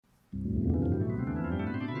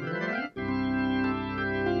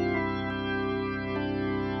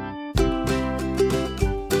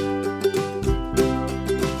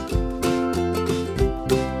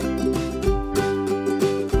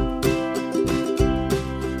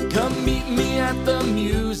at the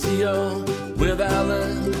Museo with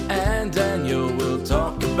Alan and Daniel. We'll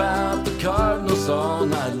talk about the Cardinals all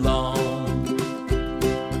night long.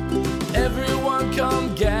 Everyone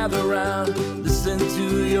come gather round, listen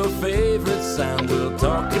to your favorite sound. We'll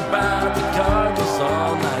talk about the Cardinals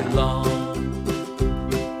all night long.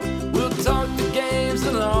 We'll talk the games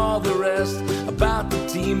and all the rest, about the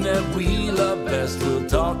team that we love best. We'll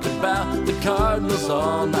talk about the Cardinals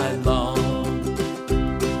all night long.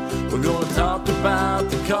 We're gonna talk about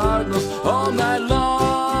the Cardinals all night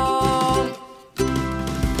long.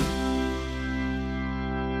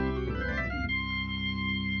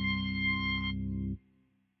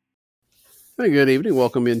 Hey, good evening.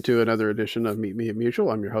 Welcome into another edition of Meet Me at Mutual.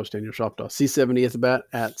 I'm your host, Daniel Shoptaw. C70 is about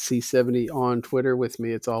at C70 on Twitter. With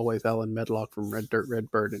me, it's always Alan Medlock from Red Dirt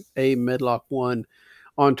Redbird and A Medlock1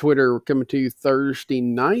 on Twitter. We're coming to you Thursday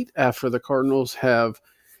night after the Cardinals have,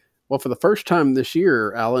 well, for the first time this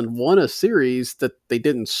year, Alan, won a series that they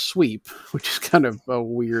didn't sweep, which is kind of a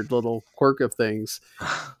weird little quirk of things.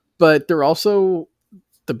 But they're also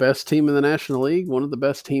the best team in the National League, one of the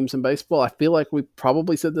best teams in baseball. I feel like we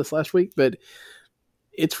probably said this last week, but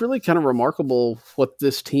it's really kind of remarkable what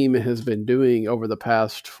this team has been doing over the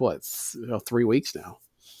past, 3 weeks now.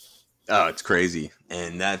 Oh, it's crazy.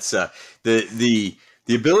 And that's the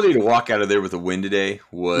ability to walk out of there with a win today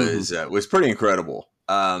was pretty incredible.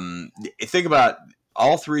 Think about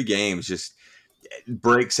all three games, just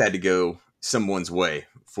breaks had to go someone's way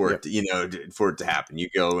for it to, for it to happen. You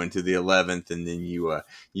go into the 11th and then you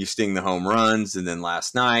sting the home runs. And then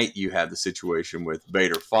last night you had the situation with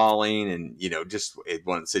Bader falling and, just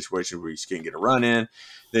one situation where you just can't get a run in.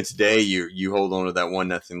 Then today you hold on to that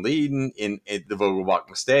 1-0 lead and the Vogelbach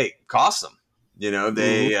mistake cost them. They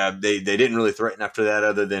didn't really threaten after that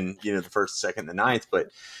other than, the first, second, the ninth, but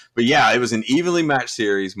yeah, it was an evenly matched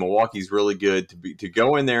series. Milwaukee's really good to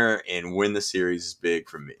go in there and win the series is big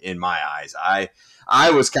in my eyes.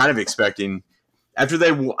 I was kind of expecting after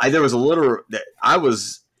I was a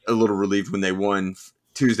little relieved when they won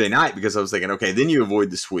Tuesday night because I was thinking, okay, then you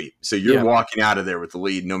avoid the sweep. So you're walking out of there with the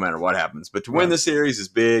lead no matter what happens. But to win the series is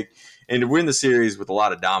big, and to win the series with a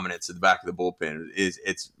lot of dominance at the back of the bullpen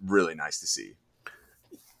it's really nice to see.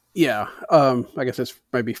 Yeah, I guess it's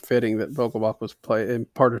maybe fitting that Vogelbach was playing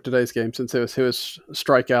part of today's game since it was his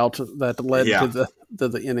strikeout that led to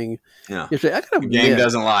the inning. Yeah, the game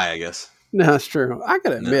doesn't lie, I guess. No, that's true. I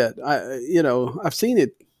gotta admit, I've seen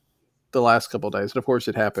it the last couple of days, and of course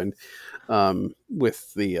it happened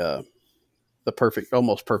with the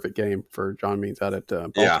almost perfect game for John Means out at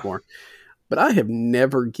Baltimore. But I have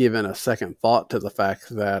never given a second thought to the fact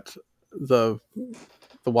that the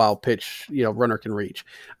wild pitch, runner can reach.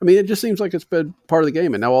 I mean, it just seems like it's been part of the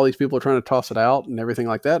game, and now all these people are trying to toss it out and everything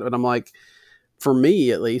like that. But I'm like, for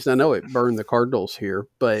me at least, I know it burned the Cardinals here,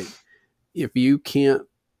 but if you can't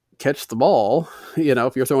catch the ball,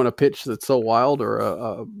 if you're throwing a pitch that's so wild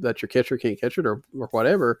or that your catcher can't catch it or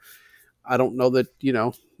whatever, I don't know that,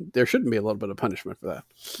 there shouldn't be a little bit of punishment for that.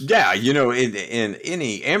 Yeah. In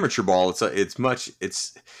any amateur ball, it's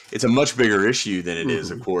a much bigger issue than it is,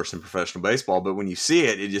 of course, in professional baseball. But when you see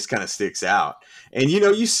it, it just kind of sticks out. And,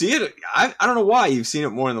 you see it. I don't know why you've seen it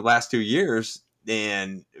more in the last 2 years,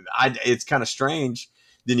 and it's kind of strange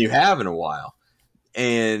than you have in a while.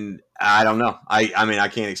 And I don't know. I mean, I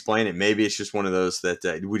can't explain it. Maybe it's just one of those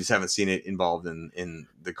that we just haven't seen it involved in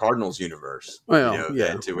the Cardinals universe. Well, we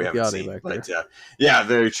haven't seen. But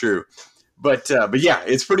very true. But yeah,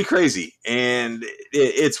 it's pretty crazy, and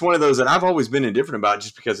it's one of those that I've always been indifferent about,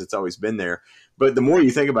 just because it's always been there. But the more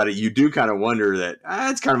you think about it, you do kind of wonder that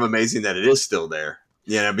it's kind of amazing that it is still there.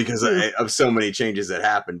 Because of so many changes that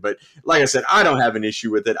happened. But like I said, I don't have an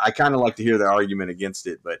issue with it. I kind of like to hear the argument against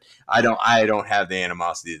it, but I don't have the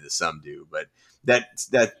animosity that some do. But that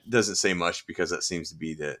doesn't say much, because that seems to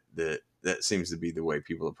be the way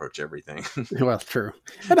people approach everything. Well, true.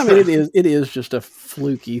 And I mean, it is just a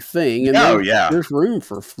fluky thing. And there's room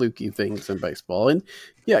for fluky things in baseball. And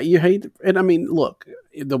you hate, and I mean, look,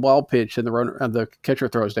 the wild pitch and the runner, the catcher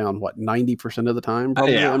throws down 90% of the time.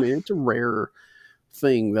 Probably. I mean, it's a rare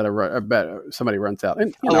thing that somebody runs out,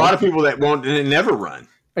 and a lot of people that won't never run.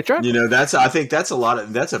 That's right. I think that's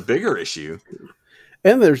a bigger issue.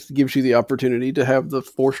 And gives you the opportunity to have the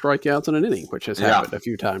 4 strikeouts in an inning, which has happened a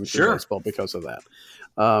few times in baseball because of that.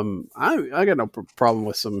 I got no problem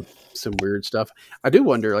with some weird stuff. I do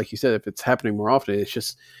wonder, like you said, if it's happening more often. It's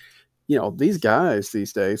just, these guys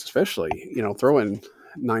these days, especially, throwing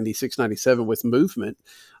 96, 97 with movement.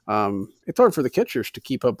 it's hard for the catchers to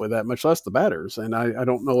keep up with that, much less the batters. And I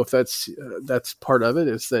don't know if that's part of it,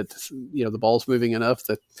 is that, the ball's moving enough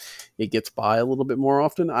that it gets by a little bit more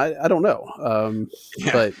often. I don't know.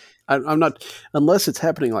 But I'm not, unless it's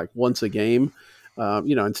happening like once a game,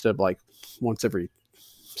 instead of like once every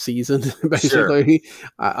season, basically. Sure.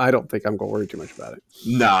 I don't think I'm going to worry too much about it.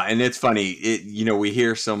 No, and it's funny. We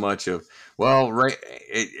hear so much of,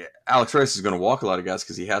 Alex Reyes is going to walk a lot of guys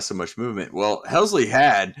because he has so much movement. Well, Helsley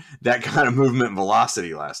had that kind of movement and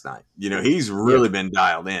velocity last night. He's really been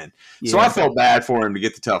dialed in. Yeah. So I felt bad for him to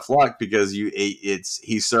get the tough luck, because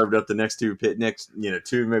he served up the next two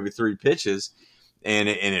maybe three pitches, and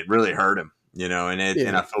it really hurt him. And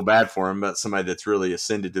I feel bad for him, about somebody that's really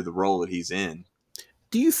ascended to the role that he's in.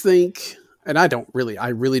 Do you think, and I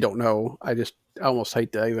really don't know, I almost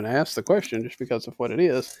hate to even ask the question just because of what it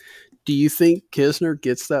is. Do you think Kisner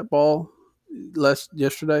gets that ball less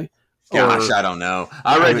yesterday? Gosh, I don't know.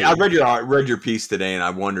 I read your piece today, and I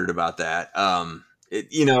wondered about that.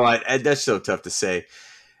 That's so tough to say.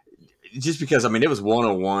 Just because, it was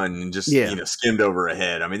 101 and just skimmed over a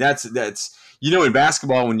head. That's in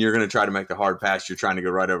basketball, when you're going to try to make the hard pass, you're trying to go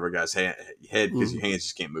right over a guy's head because your hands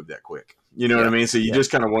just can't move that quick. You know what I mean? So you just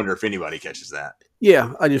kind of wonder if anybody catches that.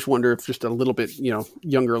 Yeah, I just wonder if just a little bit,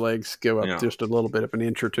 younger legs go up just a little bit of an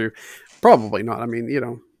inch or two. Probably not.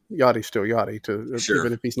 Yachty's still Yachty,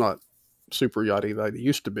 even if he's not super Yachty like he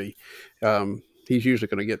used to be. He's usually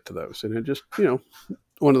going to get to those. And it just,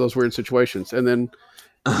 one of those weird situations. And then,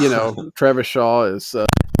 Travis Shaw is...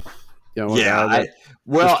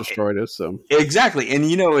 just destroyed us. So exactly, and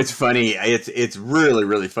it's funny. It's really,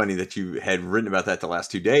 really funny that you had written about that the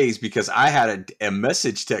last 2 days, because I had a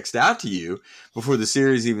message text out to you before the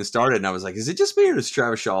series even started, and I was like, "Is it just me, or does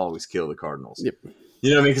Travis Shaw always kill the Cardinals?" Yep. You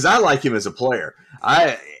know what I mean? Because I like him as a player.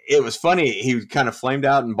 It was funny. He kind of flamed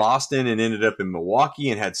out in Boston and ended up in Milwaukee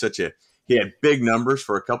and had he had big numbers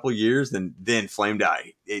for a couple of years, then flamed out.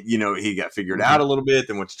 He got figured out a little bit,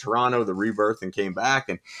 then went to Toronto, the rebirth, and came back.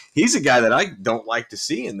 And he's a guy that I don't like to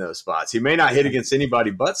see in those spots. He may not hit against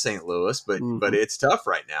anybody but St. Louis, but it's tough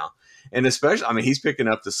right now. And especially, he's picking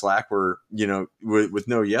up the slack where, with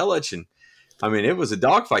no Yelich. And, it was a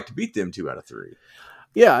dogfight to beat them 2 out of 3.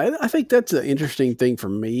 Yeah, I think that's an interesting thing for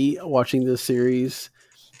me watching this series.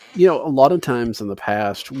 A lot of times in the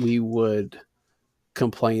past, we would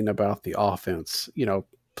complain about the offense,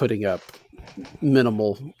 putting up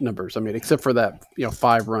minimal numbers. Except for that,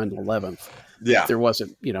 5-run 11th. Yeah. There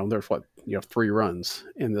wasn't, there's 3 runs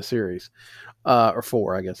in the series, or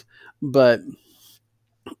 4, I guess. But,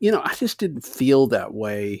 I just didn't feel that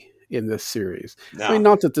way in this series. No.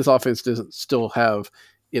 Not that this offense doesn't still have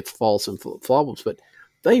its faults and problems, but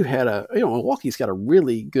they've had Milwaukee's got a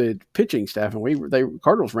really good pitching staff, and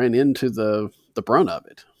Cardinals ran into the brunt of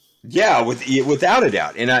it. Yeah, without a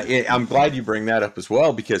doubt. And I'm glad you bring that up as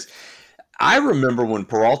well, because I remember when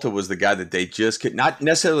Peralta was the guy that they just could, not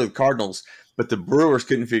necessarily the Cardinals, but the Brewers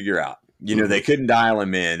couldn't figure out. They couldn't dial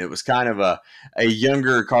him in. It was kind of a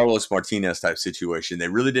younger Carlos Martinez type situation. They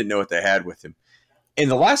really didn't know what they had with him.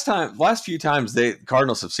 And the last few times the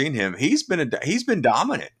Cardinals have seen him, he's been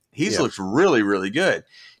dominant. He's looked really, really good.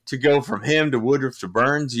 To go from him to Woodruff to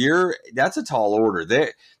Burns, that's a tall order.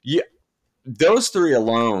 Those 3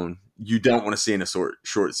 alone, you don't want to see in a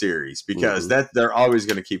short series, because they're always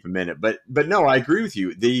going to keep him in it. But no, I agree with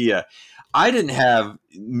you. I didn't have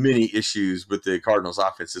many issues with the Cardinals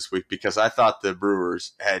offense this week, because I thought the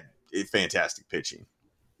Brewers had fantastic pitching.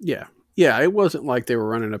 Yeah. It wasn't like they were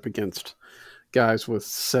running up against guys with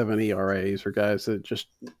 7 ERAs or guys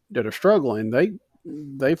that are struggling.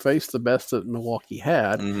 They faced the best that Milwaukee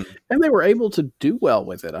had, and they were able to do well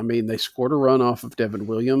with it. They scored a run off of Devin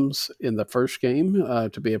Williams in the first game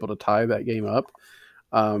to be able to tie that game up.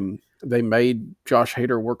 They made Josh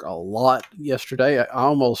Hader work a lot yesterday. I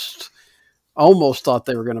almost thought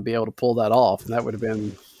they were going to be able to pull that off, and that would have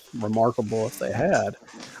been remarkable if they had.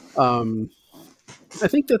 I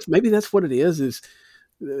think that's what it is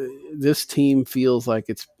this team feels like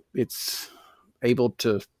it's able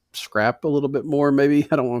to scrap a little bit more, maybe.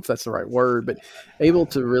 I don't know if that's the right word, but able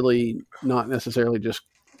to really not necessarily just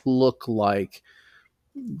look like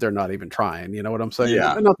they're not even trying. You know what I'm saying?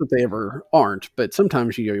 Yeah. Not that they ever aren't, but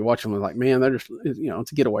sometimes you watch them and like, man, they're just,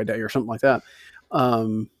 it's a getaway day or something like that.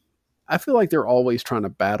 I feel like they're always trying to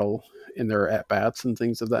battle in their at-bats and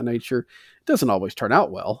things of that nature. It doesn't always turn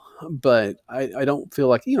out well, but I don't feel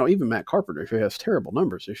like, even Matt Carpenter, who has terrible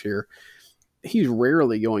numbers this year, he's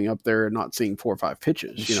rarely going up there and not seeing 4 or 5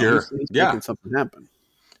 pitches. Sure. He's making something happen.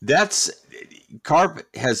 Carp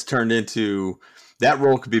has turned into, that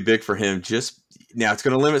role could be big for him. Just now, it's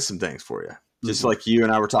going to limit some things for you. just like you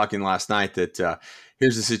and I were talking last night, that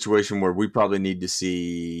here's a situation where we probably need to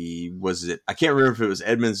see, I can't remember if it was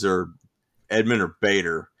Edmund or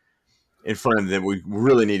Bader in front of them. We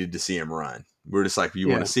really needed to see him run. We're just like, you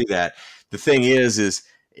want to see that. The thing is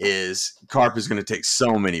Carp is going to take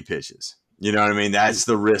so many pitches. You know what I mean? That's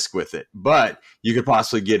the risk with it. But you could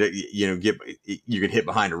possibly get it, you could hit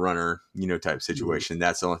behind a runner, type situation.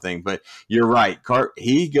 That's the only thing. But you're right. Carp,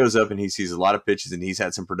 he goes up and he sees a lot of pitches, and he's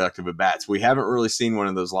had some productive at bats. We haven't really seen one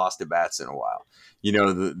of those lost at bats in a while.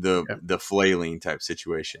 The flailing type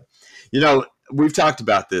situation. We've talked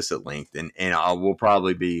about this at length, and I'll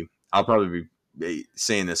probably be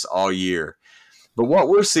saying this all year. But what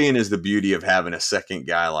we're seeing is the beauty of having a second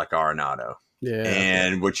guy like Arenado. Yeah.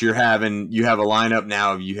 And what you have a lineup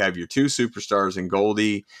now. You have your two superstars in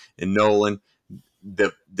Goldie and Nolan,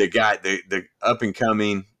 the guy, the up and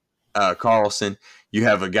coming Carlson. You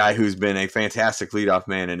have a guy who's been a fantastic leadoff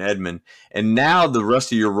man in Edmund, and now the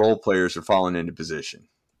rest of your role players are falling into position.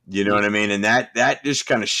 You know what I mean? And that just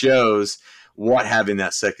kind of shows what having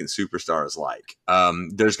that second superstar is like.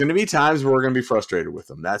 There's going to be times where we're going to be frustrated with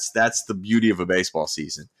them. That's the beauty of a baseball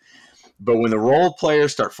season. But when the role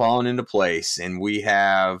players start falling into place, and we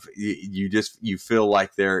have, you feel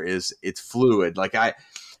like it's fluid. Like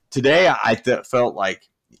today I felt like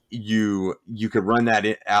you could run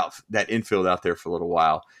that infield out there for a little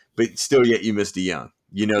while, but still yet you missed DeYoung.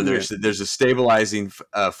 There's a stabilizing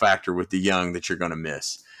factor with DeYoung that you're going to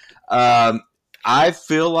miss. I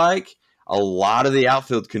feel like a lot of the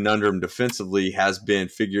outfield conundrum defensively has been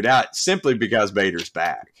figured out simply because Bader's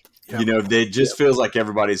back. It just feels like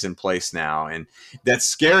everybody's in place now. And that's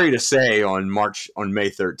scary to say on May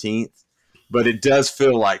 13th, but it does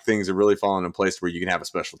feel like things are really falling in place where you can have a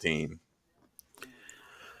special team.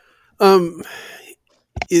 You're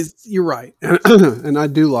right. And I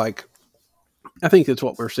think that's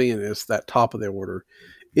what we're seeing is that top of the order.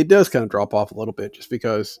 It does kind of drop off a little bit just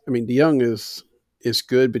because, DeYoung is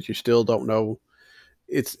good, but you still don't know.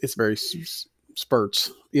 It's very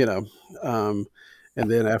spurts, and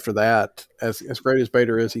then after that, as great as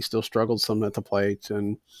Bader is, he still struggles some at the plate.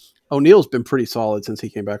 And O'Neill's been pretty solid since he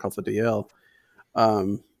came back off the DL.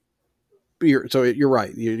 You're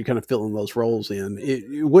right. You're kind of filling those roles in.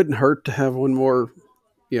 It wouldn't hurt to have one more,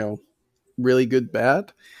 really good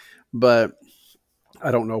bat, but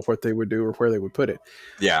I don't know what they would do or where they would put it.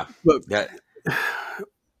 Yeah. But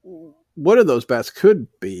one of those bats could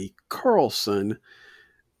be Carlson.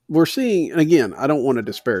 We're seeing, and again, I don't want to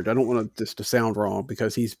disparage. I don't want this to sound wrong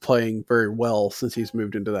because he's playing very well since he's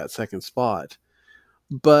moved into that second spot.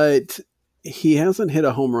 But he hasn't hit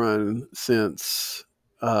a home run since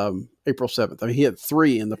April 7th. He hit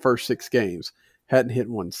 3 in the first 6 games. Hadn't hit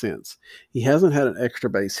one since. He hasn't had an extra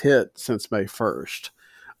base hit since May 1st.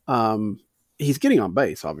 He's getting on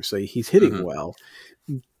base, obviously. He's hitting well.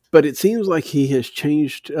 But it seems like he has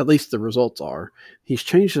changed, at least the results are, he's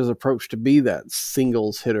changed his approach to be that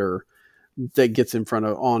singles hitter that gets in front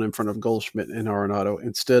of Goldschmidt and Arenado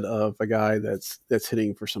instead of a guy that's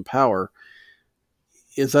hitting for some power.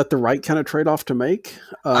 Is that the right kind of trade-off to make?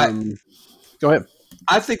 Go ahead.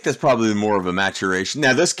 I think that's probably more of a maturation.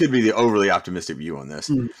 Now, this could be the overly optimistic view on this.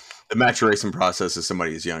 Mm-hmm. The maturation process of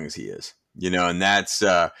somebody as young as he is, and that's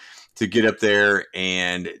to get up there,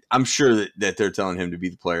 and I'm sure that they're telling him to be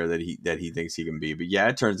the player that he thinks he can be. But yeah,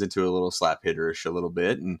 it turns into a little slap hitterish a little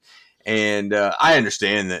bit, and I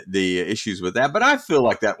understand that the issues with that, but I feel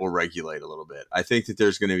like that will regulate a little bit. I think that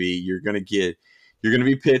you're going to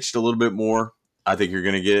be pitched a little bit more. I think you're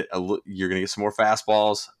going to get some more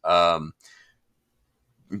fastballs.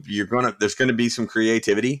 There's going to be some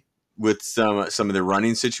creativity with some of the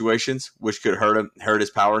running situations, which could hurt his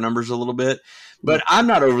power numbers a little bit. But I'm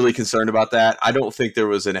not overly concerned about that. I don't think there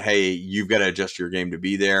was hey, you've got to adjust your game to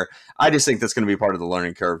be there. I just think that's going to be part of the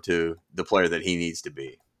learning curve to the player that he needs to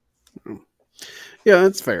be. Yeah,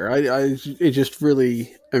 that's fair. It just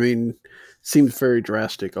really, seems very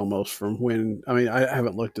drastic almost from when, I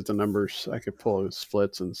haven't looked at the numbers. I could pull those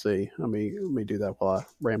splits and see. Let me do that while I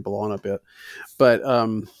ramble on a bit. But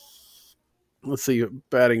let's see,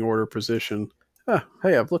 batting order position.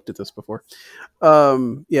 Hey, I've looked at this before.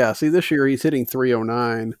 See, this year he's hitting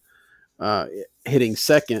 309, hitting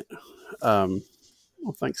second. Well,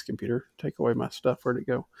 thanks, computer. Take away my stuff. Where'd it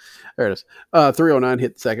go? There it is. 309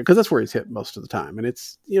 hit second, because that's where he's hit most of the time. And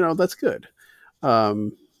it's, that's good.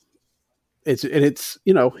 It's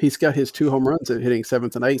he's got his 2 home runs at hitting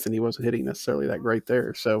 7th and 8th, and he wasn't hitting necessarily that great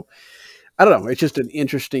there. So I don't know. It's just an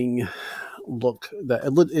interesting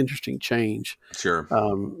interesting change. Sure.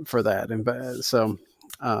 For that. And so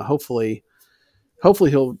hopefully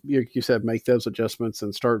hopefully he'll, like you said, make those adjustments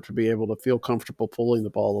and start to be able to feel comfortable pulling the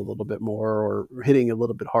ball a little bit more or hitting a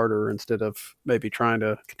little bit harder instead of maybe trying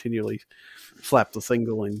to continually slap the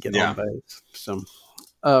single and get on base. So,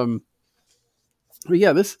 but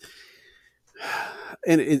yeah,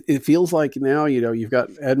 and it feels like now, you've got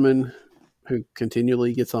Edman who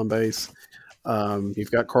continually gets on base.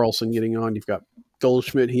 You've got Carlson getting on. You've got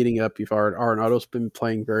Goldschmidt heating up. You've Arenado's been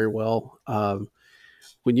playing very well.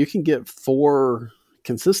 When you can get 4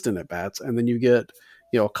 consistent at bats, and then you get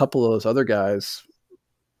a couple of those other guys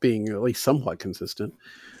being at least somewhat consistent.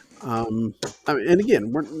 And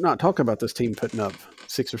again, we're not talking about this team putting up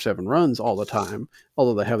 6 or 7 runs all the time,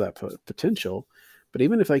 although they have that potential. But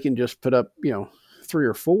even if they can just put up 3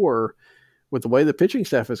 or 4, with the way the pitching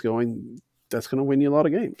staff is going, that's going to win you a lot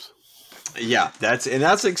of games. Yeah, that's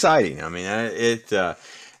exciting. I mean,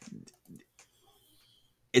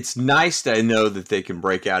 it's nice to know that they can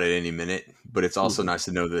break out at any minute, but it's also nice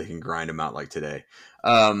to know that they can grind them out like today.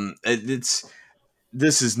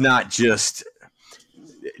 This is not just.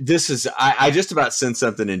 This is I just about sent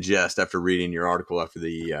something in jest after reading your article after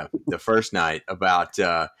the first night about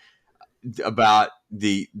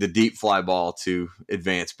the deep fly ball to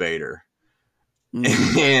Advanced Bader.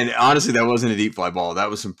 And honestly, that wasn't a deep fly ball. That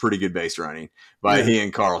was some pretty good base running by he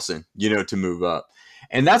and Carlson, to move up.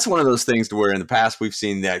 And that's one of those things to where in the past we've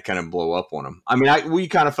seen that kind of blow up on them. I mean, we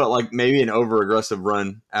kind of felt like maybe an over-aggressive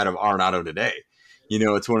run out of Arenado today.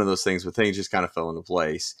 It's one of those things where things just kind of fell into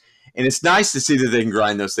place. And it's nice to see that they can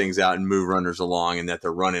grind those things out and move runners along and that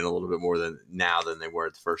they're running a little bit more than they were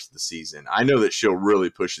at the first of the season. I know that Schill really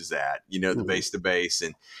pushes that, the base to base,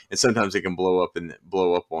 and sometimes it can blow up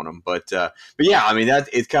on them. But yeah, I mean, that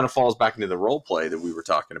it kind of falls back into the role play that we were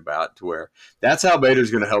talking about, to where that's how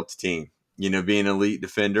Bader's going to help the team. Being an elite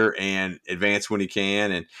defender and advance when he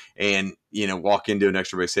can, and walk into an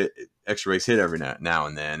extra base hit every now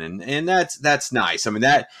and then, and that's nice. I mean,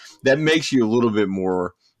 that makes you a little bit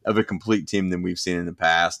more of a complete team than we've seen in the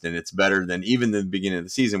past, and it's better than even the beginning of the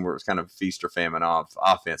season where it was kind of feast or famine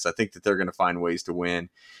offense. I think that they're going to find ways to win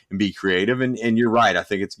and be creative, and you're right. I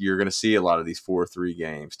think you're going to see a lot of these 4-3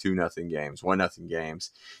 games, 2-0 games, 1-0 games,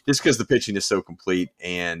 just because the pitching is so complete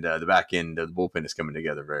and the back end of the bullpen is coming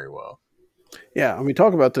together very well. Yeah, and we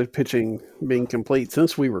talk about the pitching being complete.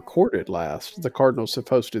 Since we recorded last, the Cardinals have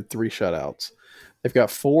posted 3 shutouts. They've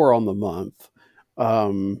got 4 on the month.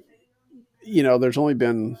 There's only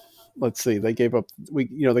been, let's see, they gave up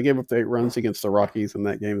the 8 runs against the Rockies in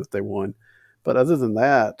that game that they won. But other than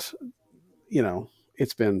that,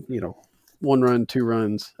 it's been, 1 run, 2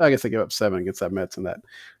 runs. I guess they gave up 7 against that Mets in that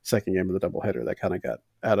second game of the doubleheader. That kind of got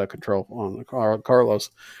out of control on Carlos.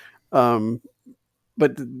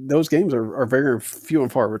 But those games are very few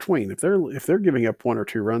and far between. If they're giving up 1 or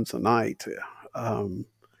 2 runs a night,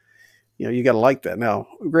 you got to like that. Now,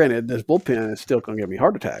 granted, this bullpen is still going to give me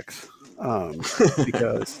heart attacks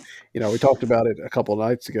because we talked about it a couple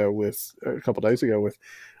days ago with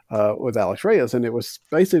Alex Reyes, and it was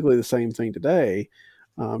basically the same thing today.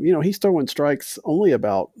 He's throwing strikes only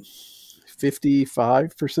about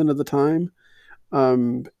 55% of the time.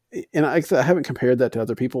 And I haven't compared that to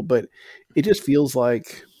other people, but it just feels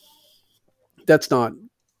like that's not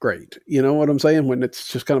great. You know what I'm saying? When it's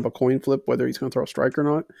just kind of a coin flip, whether he's going to throw a strike or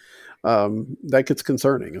not, that gets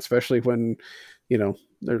concerning, especially when,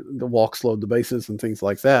 the walks load the bases and things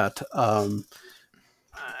like that.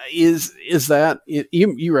 Is that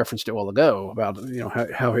you referenced it a while ago about,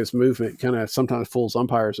 how his movement kind of sometimes fools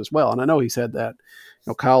umpires as well. And I know he said that,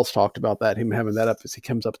 Kyle's talked about that, him having that up as he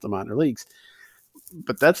comes up to the minor leagues.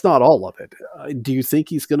 But that's not all of it. Do you think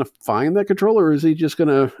he's going to find that control, or is he just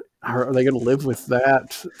are they going to live with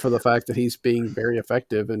that for the fact that he's being very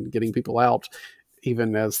effective and getting people out,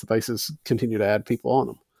 even as the bases continue to add people on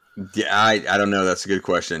them? Yeah, I don't know. That's a good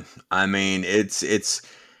question. I mean, it's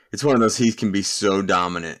one of those, he can be so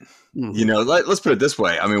dominant. Mm-hmm. Let's put it this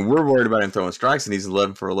way. I mean, we're worried about him throwing strikes, and he's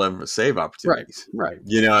 11 for 11 for save opportunities. Right.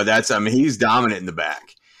 He's dominant in the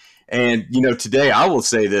back. And, today I will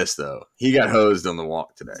say this, though. He got hosed on the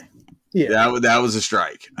walk today. Yeah. That was a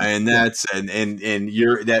strike. And that's, and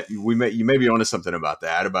you may be onto something about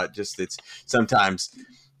that, about just, it's sometimes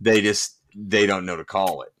they don't know to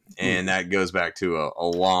call it. And that goes back to a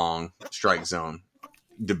long strike zone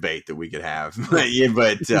debate that we could have. But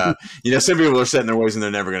some people are set in their ways and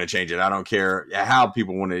they're never going to change it. I don't care how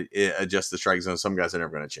people want to adjust the strike zone. Some guys are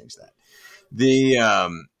never going to change that.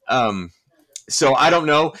 So I don't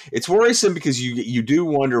know. It's worrisome because you do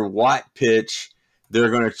wonder what pitch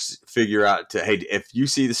they're going to figure out hey, if you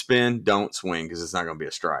see the spin, don't swing because it's not going to be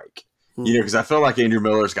a strike. Because I feel like Andrew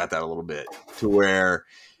Miller's got that a little bit to where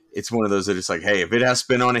it's one of those that it's like, hey, if it has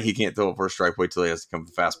spin on it, he can't throw it for a strike. Wait till he has to come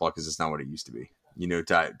with the fastball because it's not what it used to be.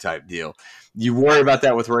 Type deal. You worry about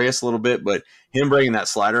that with Reyes a little bit, but him bringing that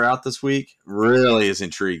slider out this week really is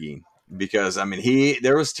intriguing because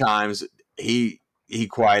there was times he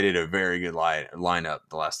quieted a very good lineup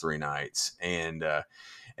the last 3 nights, and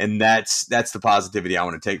that's the positivity I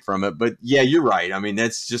want to take from it. But yeah, you're right. I mean,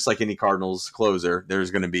 that's just like any Cardinals closer.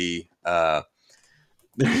 There's going to be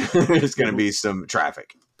there's going to be some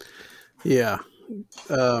traffic. Yeah.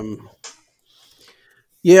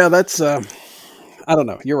 Yeah, that's I don't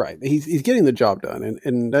know. You're right. He's getting the job done,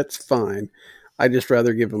 and that's fine. I just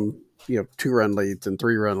rather give him 2-run leads and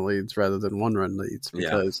 3-run leads rather than 1-run leads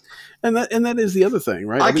because, and that is the other thing,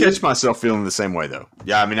 right? I catch myself feeling the same way though.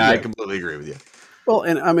 Yeah, I completely agree with you. Well,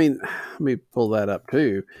 and let me pull that up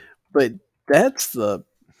too, but that's really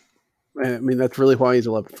why he's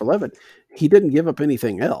 11 for 11. He didn't give up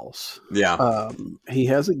anything else. Yeah. He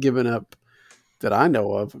hasn't given up that I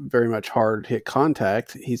know of very much hard hit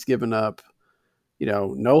contact. He's given up,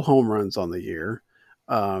 no home runs on the year.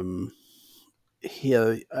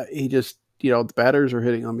 He just, the batters are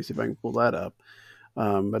hitting. Let me see if I can pull that up.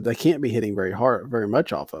 But they can't be hitting very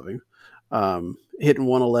much off of him. Hitting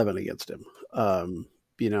 111 against him.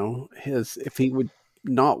 If he would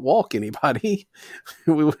not walk anybody,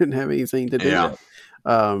 we wouldn't have anything to do. Yeah.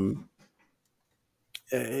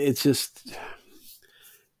 It's just,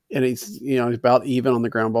 and he's about even on the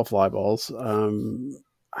ground ball fly balls.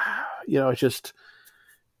 It's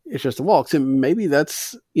just a walks, and maybe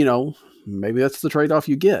that's the trade off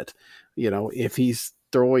you get. If he's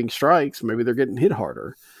throwing strikes, maybe they're getting hit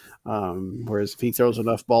harder. Whereas if he throws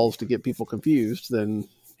enough balls to get people confused, then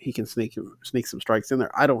he can sneak some strikes in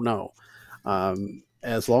there. I don't know.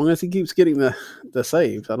 As long as he keeps getting the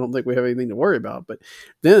saves, I don't think we have anything to worry about. But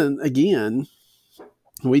then again,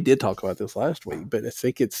 we did talk about this last week, but I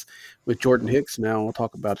think it's with Jordan Hicks now. We'll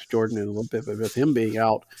talk about Jordan in a little bit, but with him being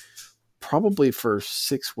out probably for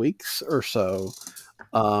 6 weeks or so,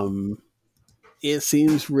 it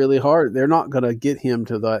seems really hard. They're not going to get him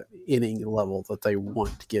to that inning level that they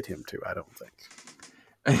want to get him to, I don't think.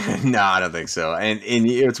 No, I don't think so. And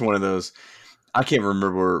it's one of those, I can't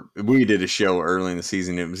remember where we did a show early in the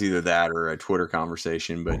season. It was either that or a Twitter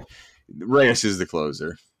conversation, but Reyes is the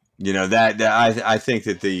closer. I think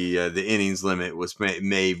that the innings limit was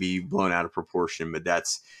maybe blown out of proportion, but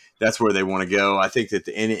that's where they want to go. I think that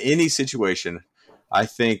in any situation, I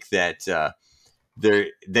think that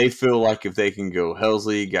they feel like if they can go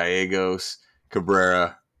Helsley, Gallegos,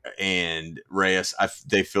 Cabrera, and Reyes,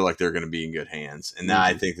 they feel like they're going to be in good hands. And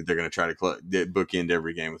I think that they're going to try to bookend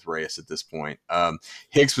every game with Reyes at this point.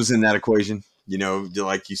 Hicks was in that equation,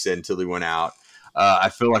 like you said, until he went out. I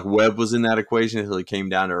feel like Webb was in that equation until he came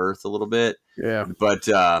down to earth a little bit. Yeah. But,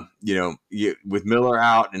 with Miller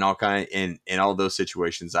out and in all those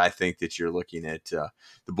situations, I think that you're looking at the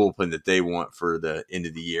bullpen that they want for the end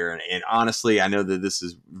of the year. And honestly, I know that this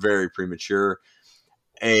is very premature.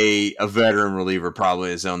 A veteran reliever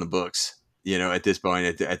probably is on the books, at this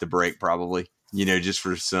point at the break, probably, just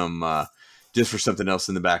for something else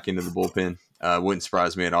in the back end of the bullpen. Wouldn't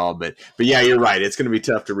surprise me at all, but yeah, you're right. It's going to be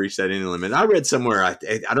tough to reach that inning limit. I read somewhere,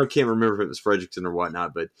 can't remember if it was Frederickson or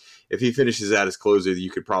whatnot, but if he finishes out as closer,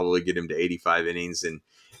 you could probably get him to 85 innings.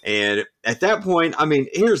 And at that point,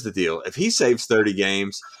 here's the deal. If he saves 30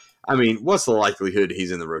 games, what's the likelihood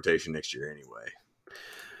he's in the rotation next year anyway?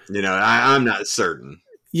 I'm not certain.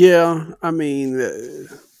 Yeah. I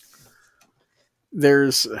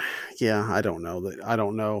don't know. I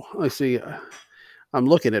don't know. Let's see. I'm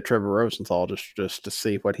looking at Trevor Rosenthal just to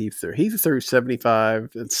see what he threw. He threw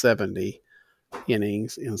 75 and 70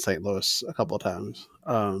 innings in St. Louis a couple of times.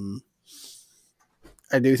 I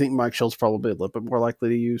do think Mike Schultz probably a little bit more likely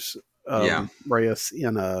to use Reyes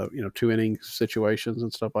in 2-inning situations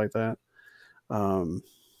and stuff like that.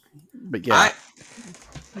 But yeah,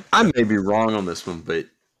 I may be wrong on this one, but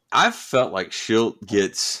I felt like Schultz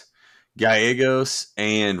gets Gallegos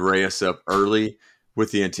and Reyes up early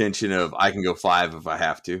with the intention of I can go 5 if I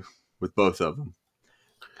have to with both of them.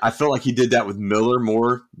 I felt like he did that with Miller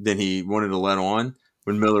more than he wanted to let on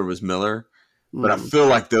when Miller was Miller. But I feel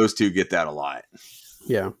like those two get that a lot.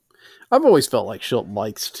 Yeah. I've always felt like Schultz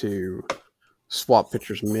likes to swap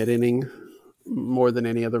pitchers mid-inning more than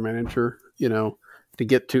any other manager, he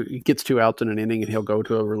gets 2 outs in an inning and he'll go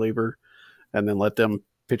to a reliever and then let them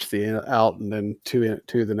pitch the out and then two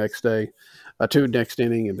the next day. 2 next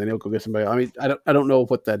inning, and then he'll go get somebody. I don't know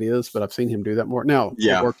what that is, but I've seen him do that more. Now,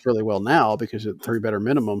 It works really well now because at 3 better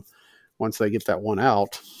minimum, once they get that one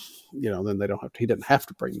out, then he didn't have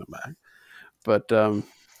to bring them back. But, I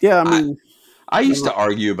used to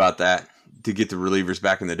argue about that to get the relievers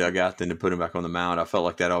back in the dugout than to put him back on the mound. I felt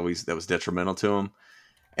like that was detrimental to him.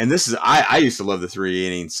 And this is I used to love the 3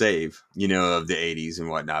 inning save, of the 80s and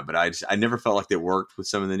whatnot, but I never felt like that worked with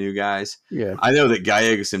some of the new guys. Yeah. I know that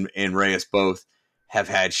Gallegos and Reyes both have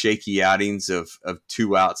had shaky outings of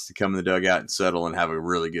 2 outs to come in the dugout and settle and have a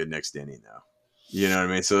really good next inning, though. You know what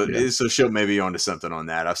I mean? So so she'll maybe onto something on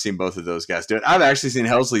that. I've seen both of those guys do it. I've actually seen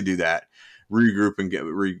Helsley do that, regroup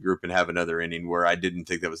and have another inning where I didn't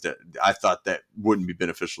think that was I thought that wouldn't be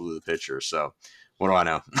beneficial to the pitcher. So what do I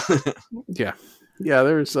know? Yeah.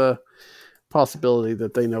 There's a possibility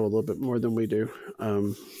that they know a little bit more than we do. I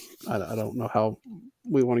don't know how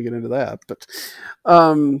we want to get into that, but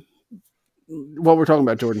what we're talking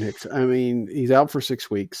about, Jordan Hicks. I mean, he's out for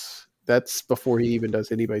 6 weeks. That's before he even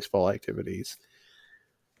does any baseball activities.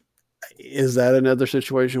 Is that another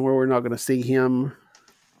situation where we're not going to see him?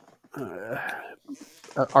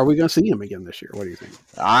 Are we going to see him again this year? What do you think?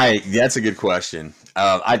 That's a good question.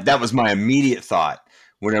 That was my immediate thought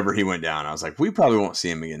whenever he went down. I was like, we probably won't see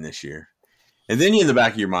him again this year. And then in the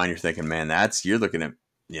back of your mind, you're thinking, man, you're looking at,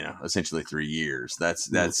 essentially 3 years.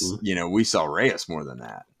 That's we saw Reyes more than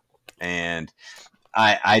that. And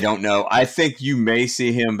I don't know. I think you may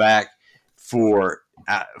see him back for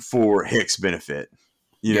Hicks' benefit,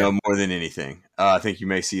 more than anything. I think you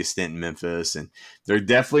may see a stint in Memphis, and they're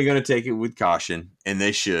definitely going to take it with caution, and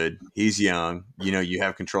they should. He's young. You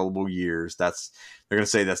have controllable years. They're going to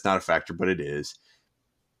say that's not a factor, but it is.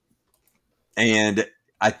 And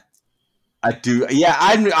I do. Yeah,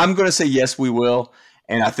 I'm going to say yes, we will.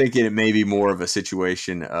 And I think it may be more of a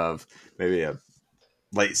situation of maybe a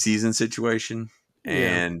late season situation.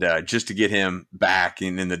 And just to get him back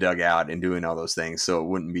in the dugout and doing all those things, so it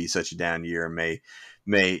wouldn't be such a down year, and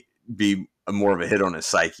may be more of a hit on his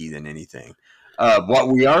psyche than anything. What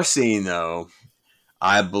we are seeing, though,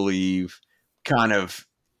 I believe, kind of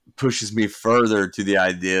pushes me further to the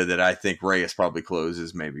idea that I think Reyes probably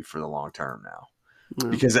closes maybe for the long term now,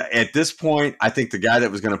 because at this point, I think the guy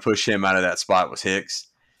that was going to push him out of that spot was Hicks.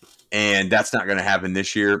 And that's not going to happen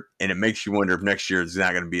this year. And it makes you wonder if next year there's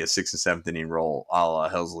not going to be a 6th and 7th inning role a la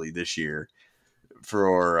Helsley this year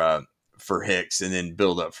for Hicks, and then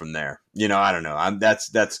build up from there. I don't know.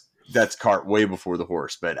 That's cart way before the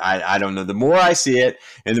horse, but I don't know. The more I see it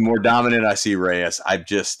and the more dominant I see Reyes, I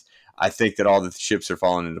think that all the chips are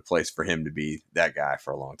falling into place for him to be that guy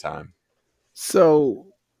for a long time. So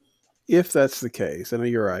if that's the case, I know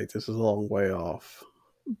you're right, this is a long way off,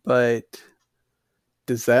 but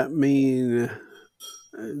does that mean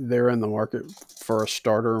they're in the market for a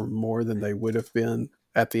starter more than they would have been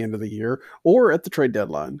at the end of the year or at the trade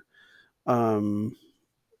deadline?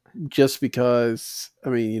 Just because, I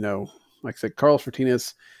mean, like I said, Carlos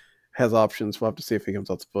Martinez has options. We'll have to see if he comes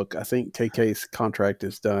off the book. I think KK's contract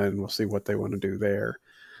is done. We'll see what they want to do there.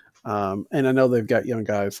 And I know they've got young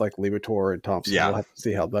guys like Liberatore and Thompson. Yeah. We'll have to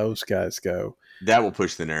see how those guys go. That will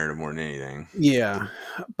push the narrative more than anything. Yeah.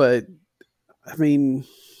 But I mean,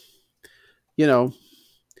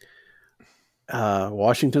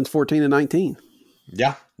 Washington's 14-19.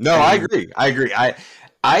 Yeah. No, I agree.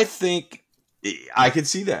 I think I can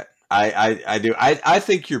see that. I do. I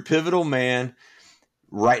think your pivotal man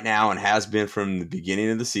right now, and has been from the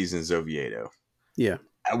beginning of the season, is Oviedo. Yeah.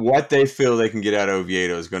 What they feel they can get out of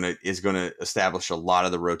Oviedo is going to establish a lot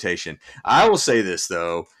of the rotation. I will say this,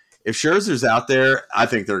 though. If Scherzer's out there, I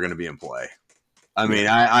think they're going to be in play. I mean,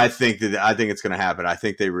 I think it's going to happen. I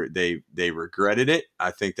think they regretted it.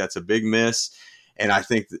 I think that's a big miss, and I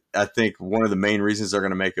think one of the main reasons they're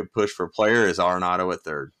going to make a push for a player is Arenado at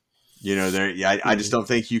third. I just don't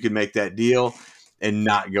think you can make that deal and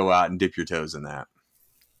not go out and dip your toes in that.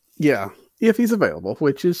 Yeah, if he's available,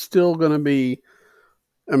 which is still going to be.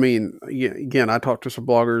 I mean, again, I talked to some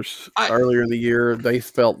bloggers earlier in the year. They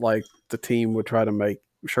felt like the team would try to make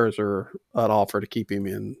Scherzer an offer to keep him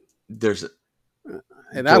in. Go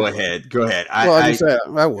ahead.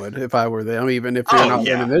 I would if I were them, even if they're not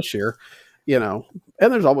winning this year, And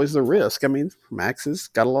there's always the risk. I mean, Max has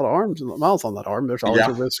got a lot of arms and miles on that arm. There's always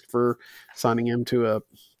a risk for signing him to a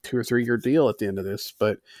 2 or 3 year deal at the end of this,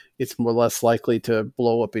 but it's more or less likely to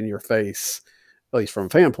blow up in your face, at least from a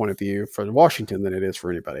fan point of view, for Washington than it is for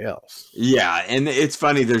anybody else. Yeah, and it's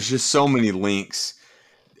funny. There's just so many links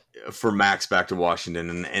for Max back to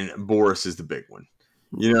Washington, and Boris is the big one.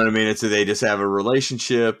 You know what I mean? It's they just have a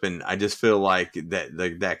relationship, and I just feel like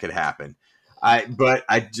that could happen. I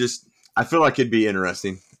feel like it'd be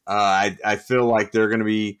interesting. I feel like they're going to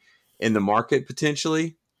be in the market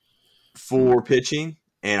potentially for pitching,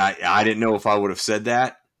 and I didn't know if I would have said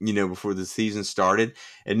that, before the season started,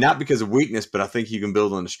 and not because of weakness, but I think you can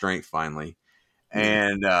build on the strength finally.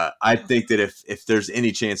 And I think that if there's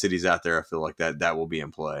any chance that he's out there, I feel like that will be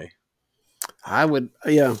in play. I would,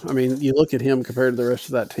 yeah. I mean, you look at him compared to the rest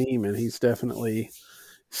of that team, and he's definitely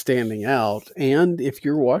standing out. And if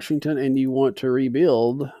you're Washington and you want to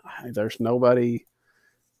rebuild, there's nobody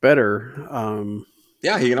better.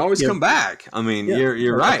 Yeah, he can always come back. I mean,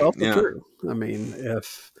 you're right. Yeah. True. I mean,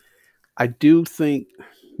 if I do think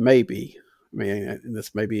maybe, I mean, and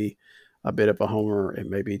this may be a bit of a homer, it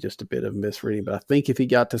may be just a bit of misreading, but I think if he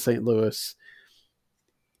got to St. Louis,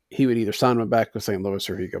 he would either sign him back with St. Louis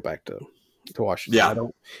or he'd go back to Washington. Yeah.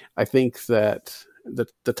 I think that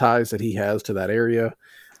the ties that he has to that area,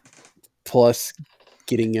 plus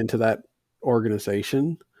getting into that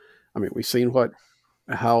organization. I mean, we've seen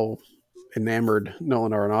how enamored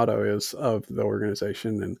Nolan Arenado is of the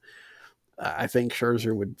organization, and I think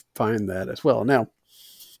Scherzer would find that as well. Now,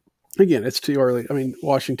 again, it's too early. I mean,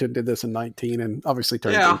 Washington did this in 19 and obviously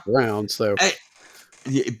turned things around. So,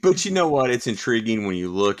 but you know what? It's intriguing when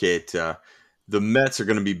you look at the Mets are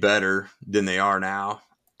going to be better than they are now,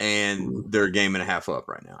 and they're a game and a half up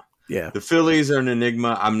right now. Yeah. The Phillies are an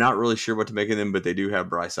enigma. I'm not really sure what to make of them, but they do have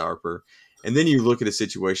Bryce Harper. And then you look at a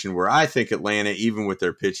situation where I think Atlanta, even with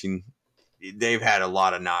their pitching, they've had a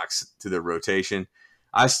lot of knocks to their rotation.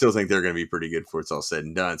 I still think they're going to be pretty good before it's all said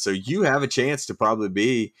and done. So you have a chance to probably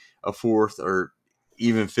be a fourth or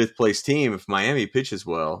even fifth place team if Miami pitches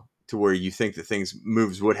well, to where you think that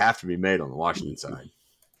moves would have to be made on the Washington side.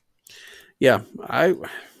 Yeah,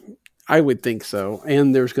 I would think so.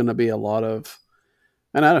 And there's going to be a lot of,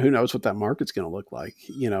 and I don't know, who knows what that market's going to look like.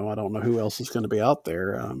 I don't know who else is going to be out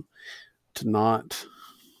there to not,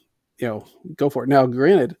 go for it. Now,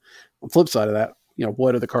 granted, on the flip side of that,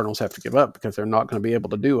 what do the Cardinals have to give up? Because they're not going to be able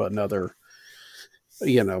to do another,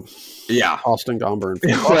 Austin Gomber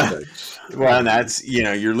and well, and that's,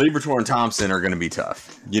 your Liberatore and Thompson are going to be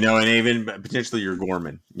tough, and even potentially your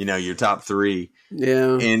Gorman, your top three.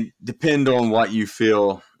 Yeah. And depend on what you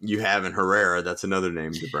feel you have in Herrera. That's another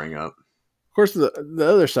name to bring up. Of course, the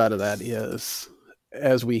other side of that is,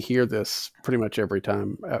 as we hear this pretty much every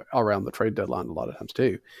time around the trade deadline, a lot of times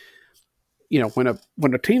too, when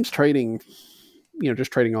a team's trading,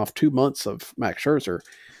 just trading off 2 months of Max Scherzer,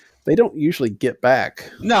 they don't usually get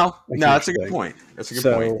back. No, that's a good point. That's a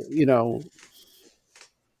good point.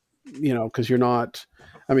 Because you're not,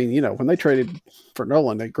 I mean, when they traded for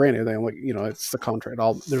Nolan, granted, they only, it's the contract.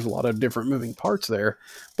 There's a lot of different moving parts there,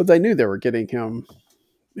 but they knew they were getting him,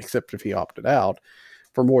 except if he opted out,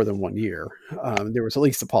 for more than 1 year. There was at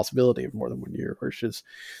least a possibility of more than 1 year, which is,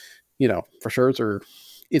 for Scherzer,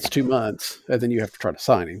 it's 2 months, and then you have to try to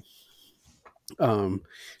sign him.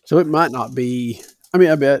 So it might not be. I mean,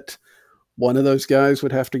 I bet one of those guys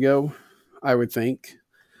would have to go, I would think,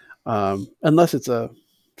 unless it's a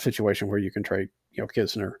situation where you can trade,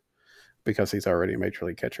 Kisner because he's already a major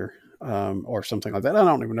league catcher, or something like that. I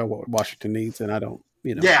don't even know what Washington needs, and I don't,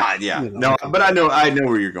 Yeah. No, but I know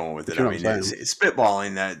where you're going with it. I mean, it's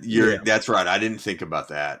spitballing that. That's right. I didn't think about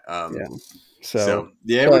that. So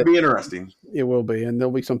it would be interesting. It will be, and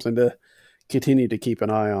there'll be something to continue to keep an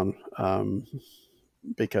eye on,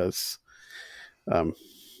 because,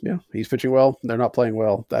 he's pitching well. They're not playing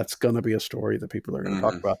well. That's going to be a story that people are going to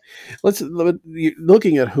talk about.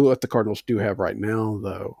 Looking at what the Cardinals do have right now,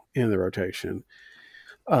 though, in the rotation.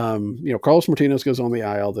 Carlos Martinez goes on the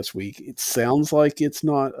IL this week. It sounds like it's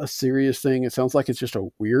not a serious thing. It sounds like it's just a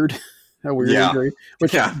weird injury,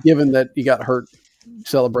 which, given that you got hurt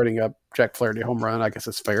celebrating a Jack Flaherty home run, I guess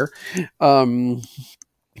it's fair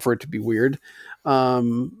for it to be weird.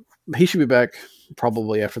 He should be back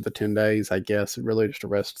probably after the 10 days, I guess. Really just a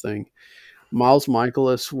rest thing. Miles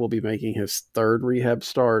Michaelis will be making his third rehab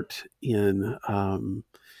start on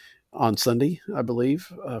Sunday, I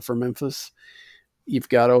believe, for Memphis. You've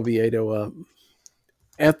got Oviedo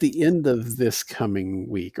at the end of this coming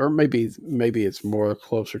week, or maybe it's more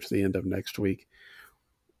closer to the end of next week.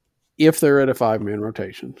 If they're at a 5-man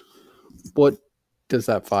rotation, what does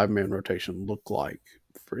that 5-man rotation look like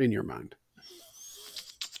in your mind?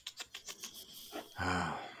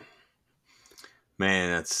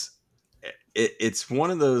 Man, it's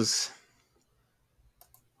one of those.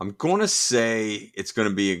 I'm going to say it's going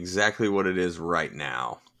to be exactly what it is right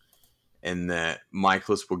now, and that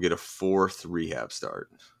Michaelis will get a 4th rehab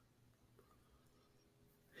start,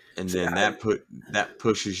 and then that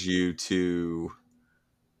pushes you to.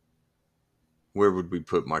 Where would we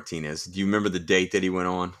put Martinez? Do you remember the date that he went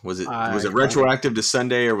on? Was it retroactive to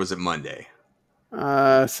Sunday or was it Monday?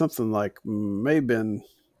 Something like may have been.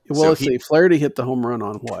 Well, let's see. Flaherty hit the home run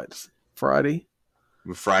on what? Friday?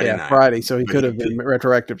 Friday night. Friday. So he could have been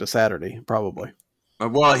retroactive to Saturday, probably.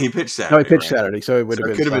 Well, he pitched Saturday. No, he pitched right? Saturday, so it would So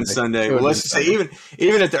have it been could Sunday. have been Sunday. Well, let's just say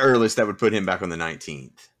even at the earliest, that would put him back on the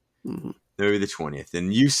 19th, maybe the 20th.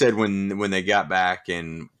 And you said when they got back,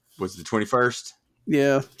 and was it the 21st?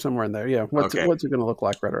 Yeah, somewhere in there. Yeah, what's Okay. it going to look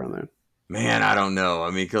like right around there? Man, I don't know.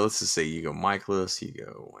 I mean, let's just say you go Michaelis, you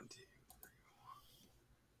go 1, 2.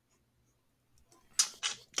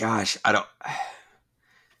 Gosh, I don't.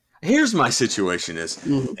 Here's my situation: is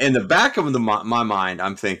in the back of my mind,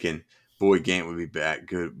 I'm thinking, boy, Gant would be back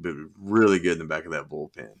good, but really good in the back of that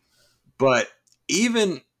bullpen. But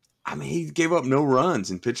even, I mean, he gave up no runs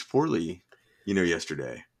and pitched poorly,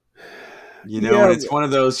 yesterday. And it's one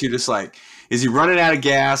of those you're just like, is he running out of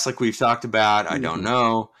gas like we've talked about? I don't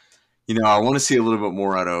know. I want to see a little bit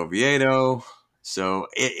more out of Oviedo. So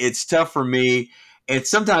it's tough for me. And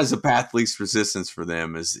sometimes the path of least resistance for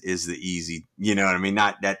them is the easy, you know what I mean?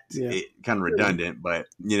 Not that kind of redundant, but,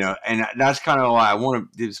 and that's kind of why I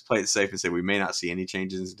want to just play it safe and say we may not see any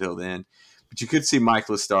changes until then. But you could see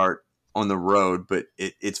Michaelis start on the road. But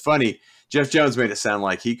it's funny. Jeff Jones made it sound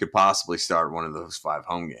like he could possibly start one of those 5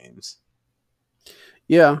 home games.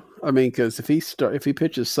 Yeah, I mean, because if he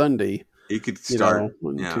pitches Sunday, he could start.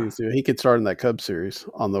 He could start in that Cubs series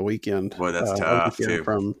on the weekend. Boy, that's tough too.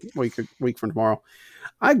 From week from tomorrow,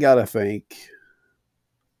 I think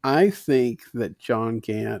that John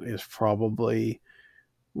Gant is probably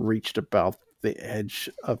reached about the edge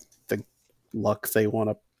of the luck they want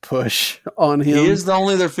to push on him. He is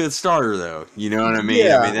only their 5th starter, though. You know what I mean?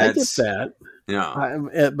 Yeah, I mean, that's that.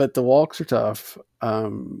 Yeah, but the walks are tough.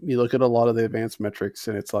 You look at a lot of the advanced metrics,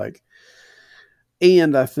 and it's like,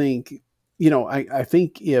 and I think, I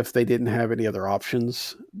think if they didn't have any other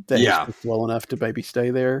options, that he's well enough to maybe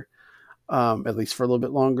stay there, at least for a little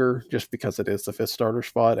bit longer, just because it is the 5th starter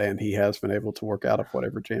spot, and he has been able to work out of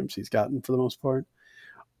whatever jams he's gotten for the most part.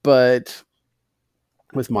 But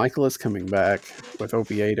with Michaelis coming back, with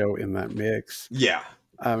Oviedo in that mix,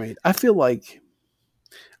 I mean, I feel like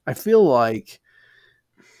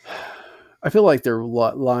they're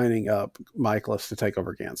lining up Michaelis to take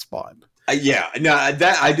over Gant's spot.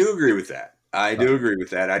 That I do agree with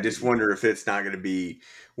that. I just wonder if it's not going to be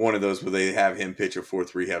one of those where they have him pitch a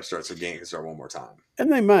 4th rehab start so Gant can start one more time.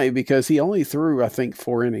 And they may, because he only threw, I think,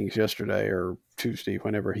 4 innings yesterday or Tuesday,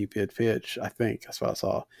 whenever he did pitch. I think that's what I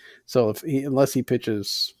saw. So unless he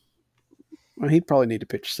pitches, he'd probably need to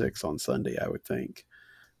pitch 6 on Sunday, I would think,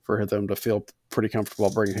 for them to feel pretty comfortable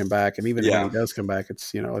bringing him back. And even when he does come back,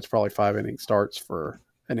 it's it's probably 5 inning starts for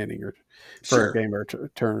an inning or for a game or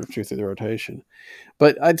turn or two through the rotation.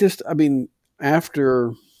 But I think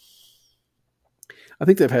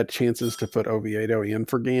they've had chances to put Oviedo in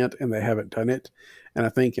for Gant, and they haven't done it. And I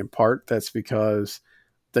think in part that's because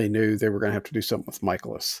they knew they were going to have to do something with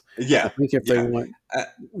Michaelis. Yeah. I think if they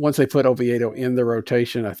once they put Oviedo in the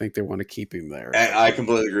rotation, I think they want to keep him there. I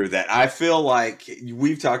completely agree with that. I feel like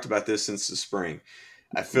we've talked about this since the spring.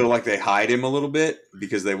 I feel like they hide him a little bit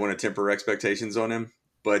because they want to temper expectations on him.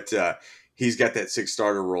 But he's got that 6th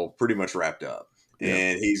starter role pretty much wrapped up. Yeah.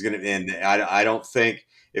 And he's going to – and I don't think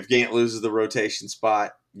if Gant loses the rotation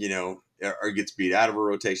spot, or gets beat out of a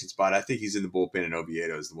rotation spot, I think he's in the bullpen, and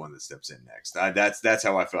Oviedo is the one that steps in next. That's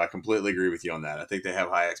how I feel. I completely agree with you on that. I think they have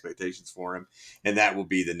high expectations for him, and that will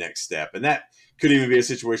be the next step. And that could even be a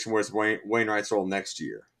situation where it's Wainwright's role next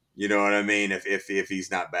year. You know what I mean? If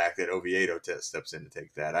he's not back, that Oviedo steps in to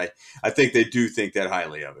take that. I think they do think that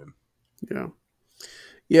highly of him.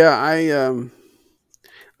 Yeah.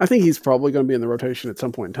 I think he's probably going to be in the rotation at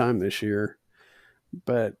some point in time this year.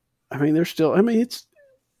 But I mean,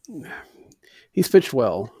 he's pitched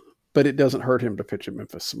well, but it doesn't hurt him to pitch at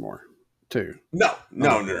Memphis some more, too. No.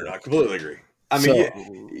 I completely agree. I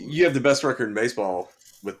mean, you have the best record in baseball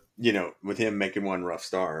with him making one rough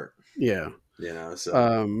start. Yeah.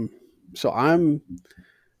 So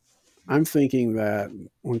I'm thinking that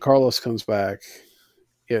when Carlos comes back,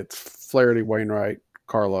 it's Flaherty, Wainwright,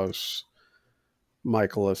 Carlos,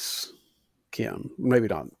 Michaelis, Kim. Maybe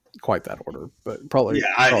not quite that order, but probably his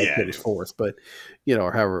 4th, but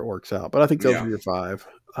or however it works out. But I think those are your 5.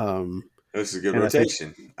 This is a good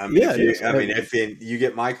rotation. If you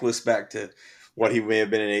get Michaelis back to what he may have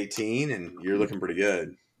been in 18, and you're looking pretty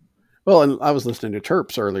good. Well, and I was listening to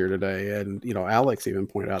Terps earlier today, and Alex even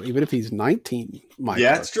pointed out, even if he's 19,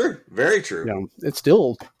 Michaelis, it's true, very true. It's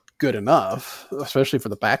still good enough, especially for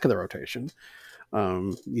the back of the rotation.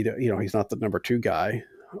 He's not the number 2 guy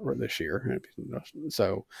this year.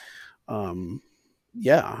 So, I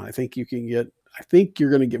think you're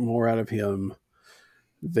going to get more out of him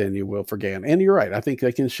than you will for Gant. And you're right. I think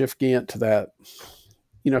they can shift Gant to that.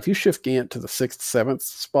 If you shift Gant to the 6th, 7th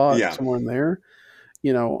spot, somewhere in there,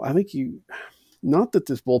 I think not that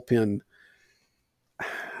this bullpen,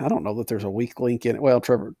 I don't know that there's a weak link in it. Well,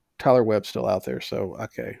 Tyler Webb's still out there, so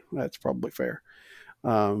okay, that's probably fair.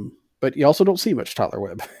 But you also don't see much Tyler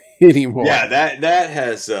Webb anymore. Yeah, that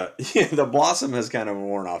has the blossom has kind of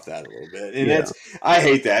worn off that a little bit, and Yeah. I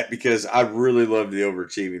hate that because I really love the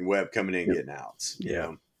overachieving Webb coming in and getting outs. You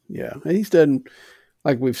know? Yeah, and he's done,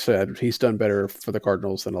 like we've said, he's done better for the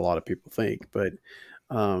Cardinals than a lot of people think. But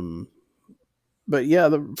yeah,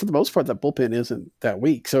 for the most part, that bullpen isn't that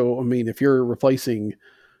weak. So I mean, if you're replacing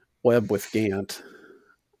Webb with Gant,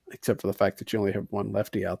 except for the fact that you only have one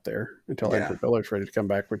lefty out there until Andrew Miller's ready to come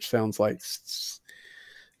back, which sounds like it's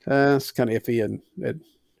kind of iffy, and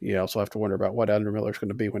you also have to wonder about what Andrew Miller's going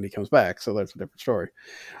to be when he comes back. So that's a different story.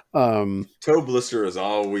 Toe blister is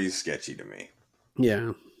always sketchy to me.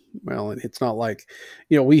 Yeah. Well, it's not like,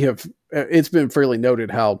 we have, it's been fairly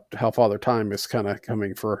noted how Father Time is kind of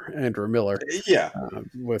coming for Andrew Miller. Yeah.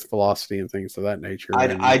 With velocity and things of that nature.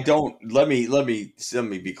 I don't, let me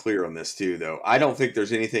be clear on this too, though. I don't think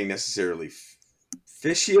there's anything necessarily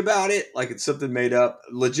fishy about it. Like it's something made up.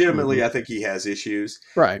 Legitimately, I think he has issues.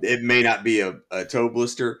 Right. It may not be a toe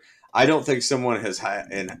blister. I don't think someone as high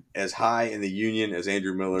in the union as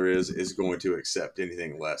Andrew Miller is going to accept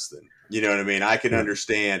anything less than, you know what I mean? I can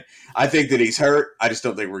understand. I think that he's hurt. I just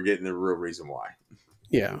don't think we're getting the real reason why.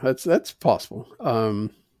 Yeah, that's possible.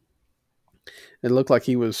 It looked like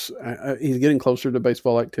he's getting closer to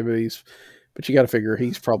baseball activities, but you got to figure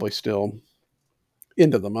he's probably still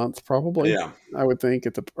into the month, probably. Yeah, I would think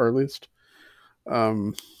at the earliest.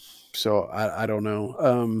 So I don't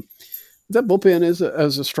know. That bullpen is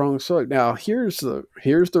a strong side. Now here's the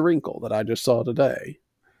wrinkle that I just saw today,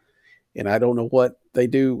 and I don't know what they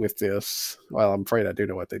do with this. Well, I'm afraid I do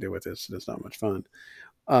know what they do with this. It's not much fun.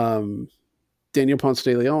 Daniel Ponce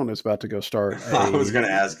de Leon is about to go start. I was going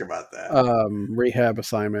to ask about that. Rehab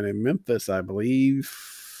assignment in Memphis, I believe.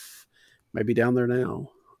 Maybe down there now.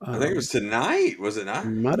 I think it was tonight. Was it not?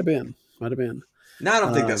 Might have been. No, I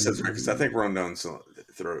don't think that sounds right because I think Rondon's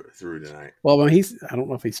through tonight. Well, I don't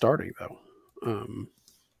know if he's starting though,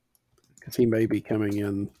 because he may be coming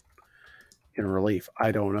in relief.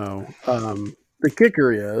 I don't know. The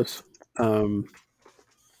kicker is, let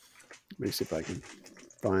me see if I can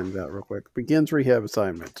find that real quick. Begins rehab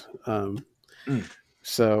assignment.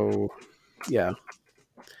 So, yeah,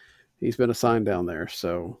 he's been assigned down there.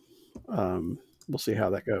 So, we'll see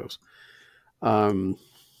how that goes.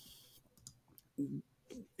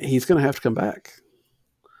 He's going to have to come back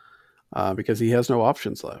because he has no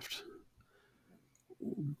options left.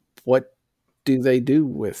 What do they do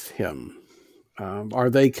with him? Are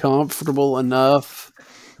they comfortable enough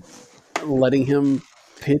letting him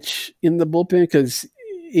pitch in the bullpen? Because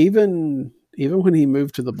even when he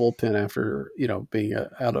moved to the bullpen after being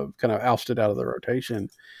ousted out of the rotation,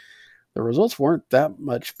 the results weren't that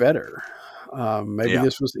much better. Maybe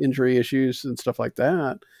this was injury issues and stuff like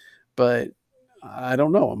that, but I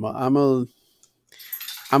don't know. I'm a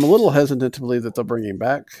little hesitant to believe that they'll bring him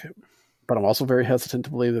back, but I'm also very hesitant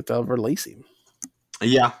to believe that they'll release him.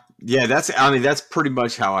 Yeah. That's pretty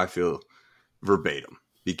much how I feel verbatim,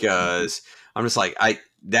 because I'm just like,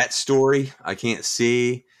 that story I can't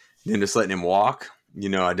see then just letting him walk.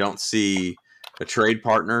 I don't see a trade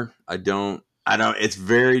partner. I don't, it's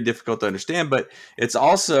very difficult to understand, but it's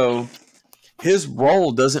also his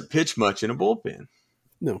role doesn't pitch much in a bullpen.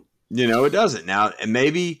 No. It doesn't now. And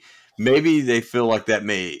maybe they feel like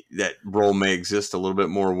that role may exist a little bit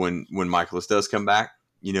more when Michaelis does come back,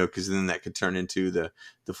 because then that could turn into the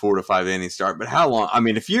 4 to 5 inning start. But how long? I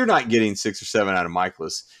mean, if you're not getting 6 or 7 out of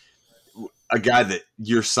Michaelis, a guy that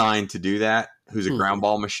you're signed to do that, who's a ground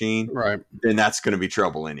ball machine, right? Then that's going to be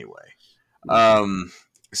trouble anyway.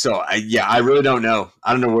 So I really don't know.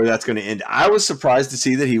 I don't know where that's going to end. I was surprised to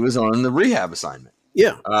see that he was on the rehab assignment.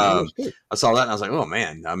 Yeah, I saw that and I was like, oh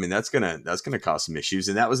man, I mean, that's gonna cause some issues.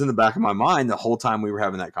 And that was in the back of my mind the whole time we were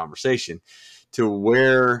having that conversation, to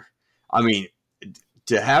where, I mean,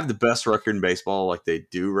 to have the best record in baseball like they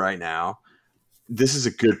do right now, this is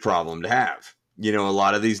a good problem to have. A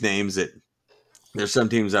lot of these names that there's some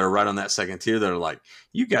teams that are right on that second tier that are like,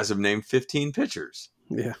 you guys have named 15 pitchers.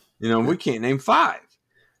 Yeah. We can't name 5.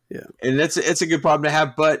 Yeah. And it's a good problem to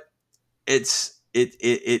have, but it's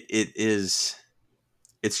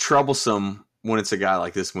troublesome when it's a guy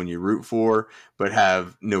like this, when you root for but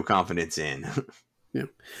have no confidence in. Yeah,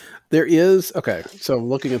 there is. Okay, so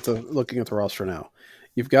looking at the roster now,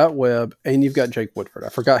 you've got Webb and you've got Jake Woodford. I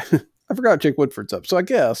forgot Jake Woodford's up. So I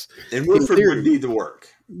guess and Woodford would need the work.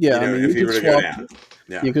 Yeah, if he were to go down.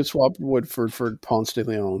 Yeah. You could swap Woodford for Ponce de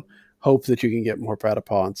Leon. Hope that you can get more out of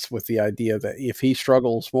Ponce, with the idea that if he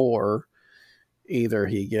struggles more, either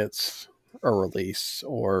he gets a release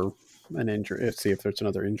or an injury. Let's see if there's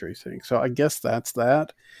another injury thing. So I guess that's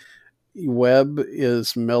that. Webb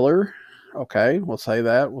is Miller. Okay, we'll say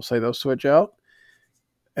that. We'll say those switch out.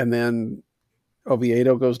 And then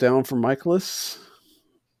Oviedo goes down for Michaelis.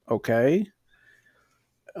 Okay.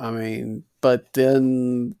 I mean, but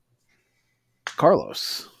then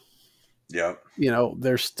Carlos. Yep.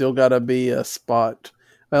 There's still got to be a spot.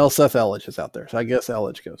 Well, Seth Elledge is out there, so I guess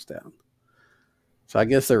Elledge goes down. So I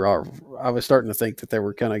guess I was starting to think that they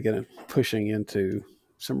were kind of pushing into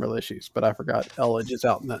some real issues, but I forgot Elledge is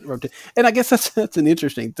out in that rotation. And I guess that's an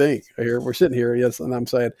interesting thing here. We're sitting here, yes, and I'm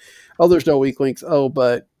saying, oh, there's no weak links. Oh,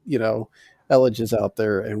 but, Elledge is out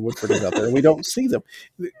there and Woodford is out there, and we don't see them.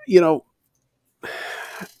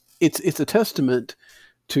 It's a testament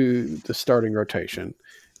to the starting rotation,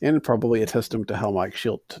 and probably a testament to how Mike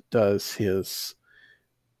Schilt does his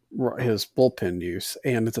bullpen use,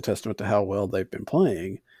 and it's a testament to how well they've been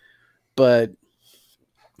playing. But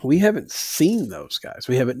we haven't seen those guys.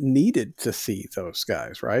 We haven't needed to see those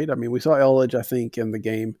guys, right? I mean, we saw Elledge, I think, in the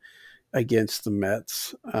game against the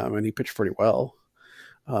Mets, and he pitched pretty well.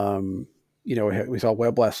 We saw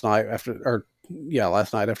Webb last night after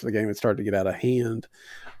the game. It started to get out of hand.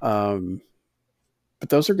 But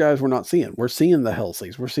those are guys we're not seeing. We're seeing the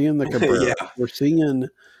Helseys. We're seeing the Cabrera. Yeah. We're seeing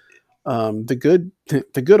the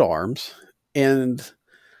good arms. And,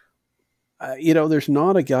 there's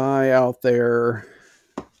not a guy out there.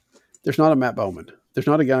 There's not a Matt Bowman. There's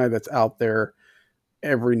not a guy that's out there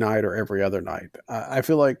every night or every other night. I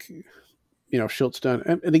feel like, Schilt's done.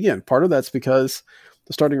 And again, part of that's because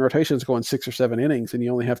the starting rotation is going 6 or 7 innings and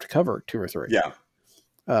you only have to cover 2 or 3. Yeah.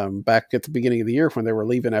 Back at the beginning of the year when they were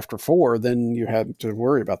leaving after 4, then you had to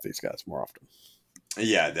worry about these guys more often.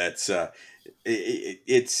 Yeah, that's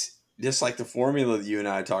it's just like the formula that you and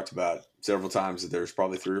I talked about several times, that there's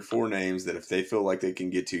probably 3 or 4 names that if they feel like they can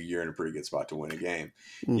get to, you're in a pretty good spot to win a game.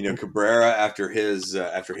 Mm-hmm. Cabrera after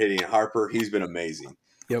hitting Harper, he's been amazing.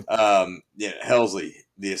 Yep. Helsley,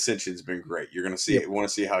 the ascension's been great. You're going to want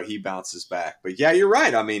to see how he bounces back. But yeah, you're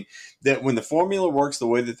right. I mean, that when the formula works the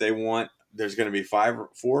way that they want, there's going to be 4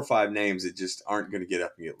 or 5 names that just aren't going to get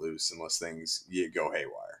up and get loose unless things go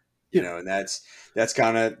haywire. And that's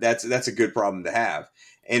a good problem to have.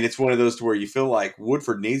 And it's one of those to where you feel like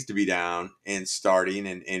Woodford needs to be down and starting,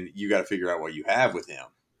 and you got to figure out what you have with him.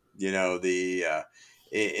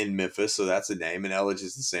 In Memphis, so that's a name, and Elledge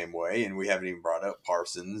is the same way. And we haven't even brought up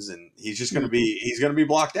Parsons, and he's just going to be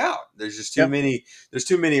blocked out. There's just too many. There's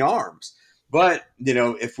too many arms. But,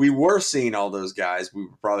 if we were seeing all those guys, we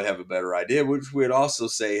would probably have a better idea, which would also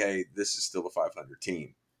say, hey, this is still a 500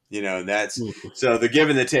 team. So the give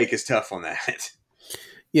and the take is tough on that.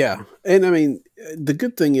 Yeah. And I mean, the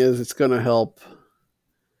good thing is it's going to help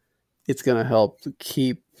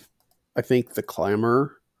keep, I think, the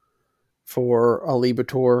clamor for a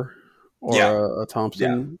Liberatore or a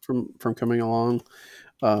Thompson from coming along,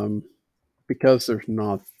 because there's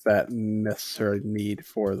not that necessary need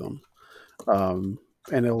for them. And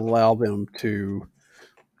it'll allow them to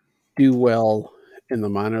do well in the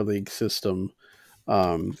minor league system.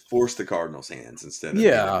 Force the Cardinals' hands instead of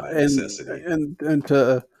necessity. And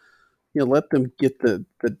to let them get the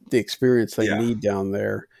experience they need down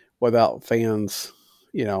there without fans,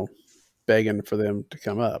 begging for them to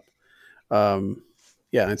come up. And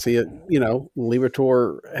see it.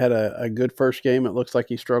 Liberatore had a good first game. It looks like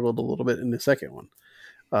he struggled a little bit in the second one.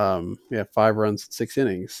 5 runs, 6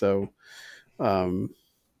 innings. So,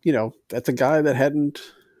 that's a guy that hadn't.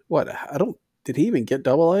 Did he even get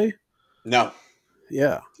AA? No.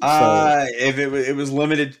 Yeah. If it was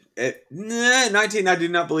limited at 19, I do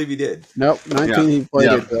not believe he did. Nope. 19, he played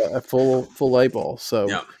at a full A ball. So,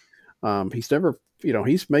 he's never,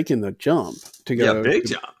 he's making the jump to go. Yeah, big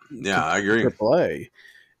jump. Yeah, I agree. AAA.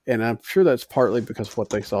 And I'm sure that's partly because of what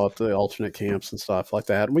they saw at the alternate camps and stuff like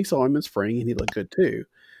that. And we saw him in spring and he looked good too.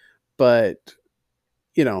 But,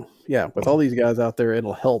 with all these guys out there,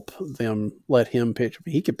 it'll help them let him pitch.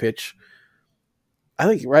 He could pitch. I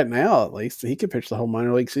think right now, at least, he could pitch the whole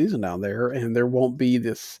minor league season down there, and there won't be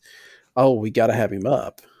this, we got to have him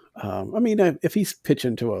up. If he's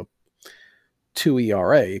pitching to a 2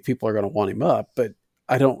 ERA, people are going to want him up, but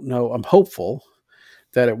I don't know. I'm hopeful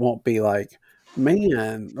that it won't be like,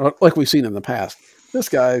 man, like we've seen in the past, this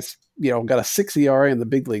guy's, got a 6 ERA in the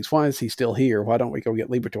big leagues. Why is he still here? Why don't we go get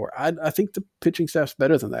Liberatore? I think the pitching staff's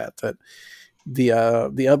better than that. That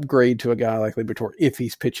the upgrade to a guy like Liberatore, if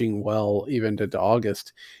he's pitching well even into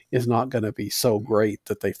August, is not going to be so great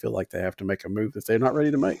that they feel like they have to make a move that they're not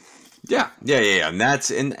ready to make. Yeah. And that's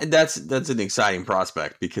an exciting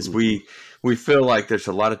prospect, because we feel like there's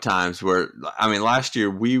a lot of times where, last year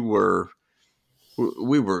we were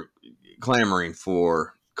clamoring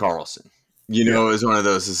for Carlson. You know, it was one of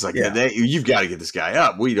those. It's like you've got to get this guy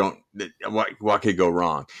up. We don't. What could go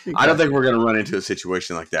wrong? Exactly. I don't think we're going to run into a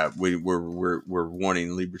situation like that. We're wanting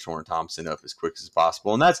Liberatore and Thompson up as quick as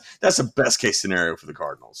possible, and that's the best case scenario for the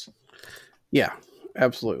Cardinals. Yeah,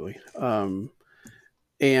 absolutely. And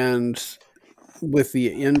with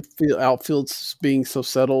the outfields being so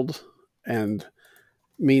settled, and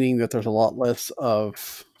meaning that there's a lot less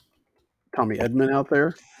of Tommy Edman out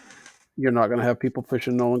there, you're not going to have people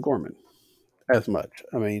pushing Nolan Gorman as much.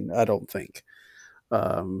 I mean, I don't think.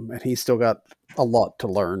 And he's still got a lot to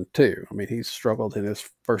learn too. I mean, he's struggled in his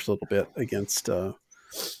first little bit against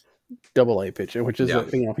Double-A pitching, which is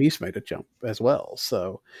he's made a jump as well.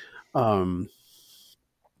 So, hopefully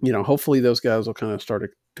those guys will kind of start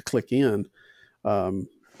to click in. But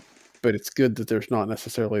it's good that there's not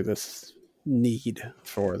necessarily this need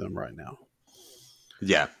for them right now.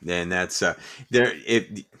 Yeah, and that's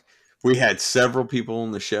we had several people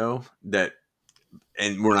on the show that.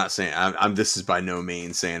 And we're not saying this is by no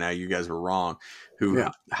means saying you guys were wrong, who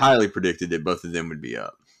highly predicted that both of them would be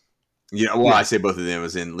up. I say both of them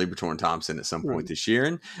was in Liberatore and Thompson at some point this year,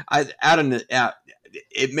 and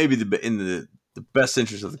it may be in the best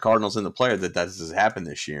interest of the Cardinals and the player that does happen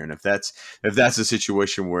this year. And if that's a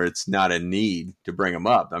situation where it's not a need to bring them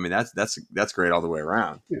up, I mean that's great all the way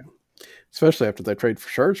around. Yeah, especially after they trade for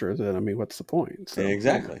Scherzer. Then I mean, what's the point? So,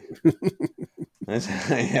 exactly.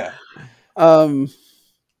 Yeah.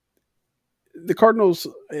 The Cardinals,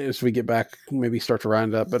 as we get back, maybe start to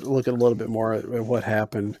round up, but look at a little bit more at what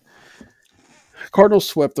happened. Cardinals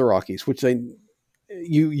swept the Rockies, which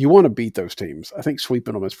you want to beat those teams. I think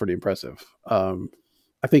sweeping them is pretty impressive. I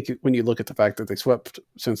think when you look at the fact that they swept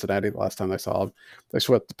Cincinnati the last time they saw them, they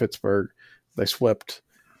swept Pittsburgh, they swept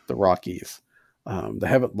the Rockies. They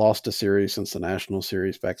haven't lost a series since the National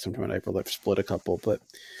Series back sometime in April. They've split a couple, but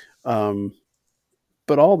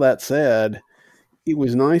all that said, it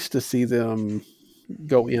was nice to see them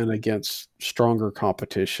go in against stronger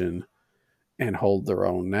competition and hold their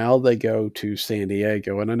own. Now they go to San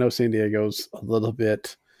Diego, and I know San Diego's a little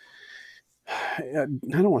bit, I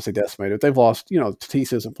don't want to say decimated. They've lost,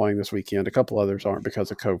 Tatis isn't playing this weekend. A couple others aren't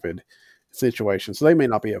because of COVID situation. So they may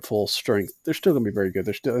not be at full strength. They're still going to be very good.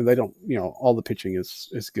 They don't, all the pitching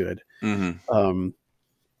is good. Mm-hmm.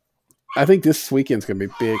 I think this weekend's going to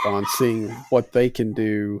be big on seeing what they can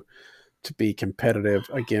do to be competitive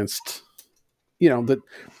against, the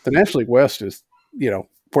National League West is,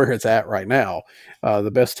 where it's at right now.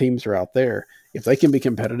 The best teams are out there. If they can be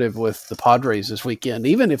competitive with the Padres this weekend,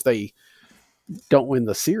 even if they don't win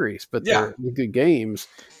the series, but they're good games,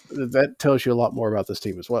 that tells you a lot more about this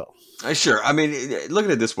team as well. Sure. I mean, look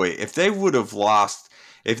at it this way. If they would have lost,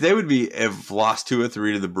 have lost 2 or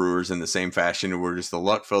 3 to the Brewers in the same fashion, where just the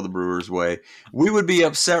luck fell the Brewers' way, we would be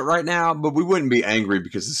upset right now, but we wouldn't be angry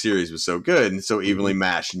because the series was so good and so evenly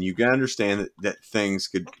matched. And you can understand that things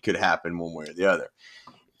could happen one way or the other.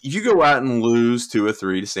 If you go out and lose 2 or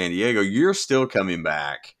 3 to San Diego, you're still coming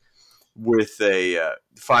back with a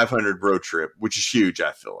 500 road trip, which is huge.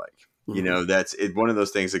 I feel like that's one of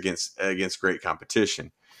those things against great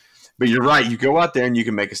competition. But you're right. You go out there and you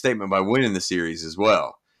can make a statement by winning the series as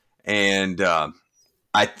well. And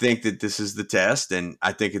I think that this is the test, and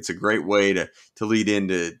I think it's a great way to lead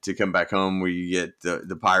into to come back home where you get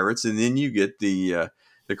the Pirates, and then you get the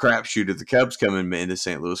crapshoot of the Cubs coming into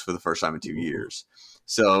St. Louis for the first time in 2 years.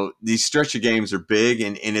 So these stretch of games are big,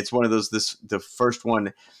 and it's one of those. The first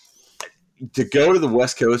one to go to the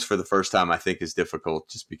West Coast for the first time, I think, is difficult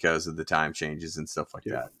just because of the time changes and stuff like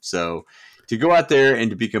that. So to go out there and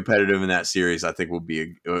to be competitive in that series, I think will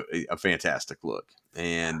be a fantastic look,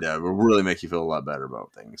 and will really make you feel a lot better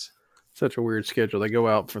about things. Such a weird schedule. They go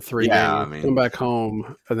out for 3 games, come back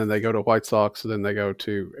home, and then they go to White Sox, and then they go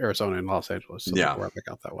to Arizona and Los Angeles. So they work back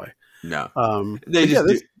out that way. No, they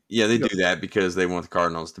just they do that because they want the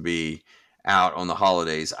Cardinals to be out on the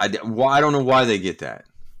holidays. I don't know why they get that.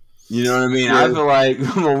 You know what I mean? Yeah. I feel like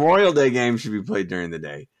Memorial Day games should be played during the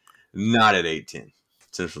day, not at 8:10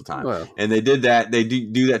 Central Time. Well, and they did that. They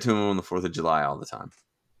do that to them on the 4th of July all the time.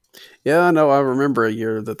 Yeah, I know. I remember a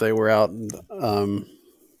year that they were out in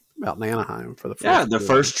Anaheim for the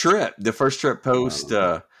first trip. The first trip post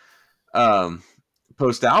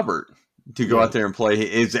Albert to go out there and play.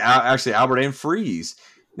 It's actually Albert and Freeze,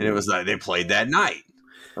 and it was like they played that night.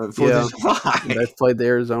 4th of July. They played the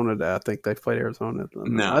Arizona. I think they played Arizona.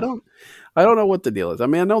 No, I don't know what the deal is. I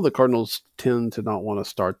mean, I know the Cardinals tend to not want to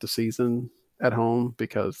start the season at home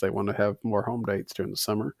because they want to have more home dates during the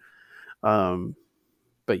summer.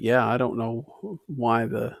 But yeah, I don't know why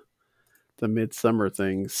the midsummer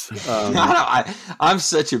things. I'm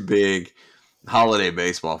such a big holiday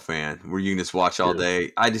baseball fan where you can just watch all Yeah.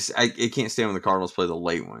 day. I can't stand when the Cardinals play the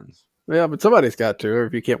late ones. Yeah, but somebody's got to, or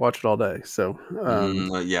if you can't watch it all day. So,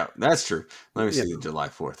 Yeah, that's true. Let me you see the know, July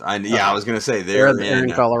 4th. I was going to say they're they're they're in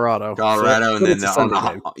in Colorado, Colorado, and but then it's a Sunday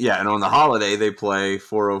game. and on the holiday they play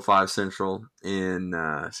 4:05 Central in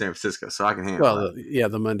San Francisco, so I can handle Well,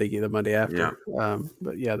 that. the Monday Yeah, after.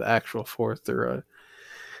 But yeah, the actual fourth, they're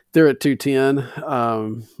at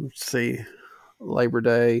 2:10. Let's see, Labor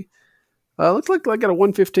Day. Looks like I got a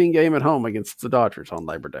 1:15 game at home against the Dodgers on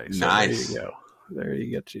Labor Day. So there you nice. go. There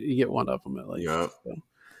you get one of them at least. Yep, So,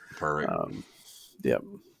 perfect. yep.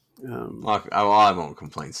 I won't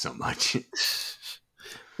complain so much.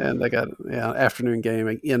 And they got afternoon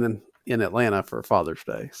game in Atlanta for Father's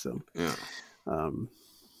Day. So Yeah.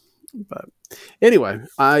 But anyway,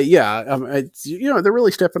 it's, they're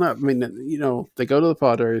really stepping up. I mean, they go to the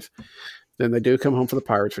Padres, then they do come home for the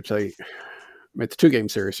Pirates, which it's a 2-game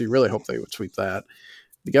series. So you really hope they would sweep that.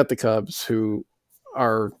 You got the Cubs, who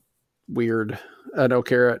are weird. I know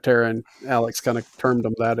Tara and Alex kind of termed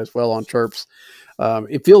them that as well on Chirps.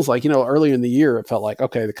 It feels like, earlier in the year, it felt like,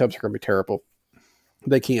 okay, the Cubs are going to be terrible.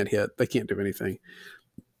 They can't hit. They can't do anything.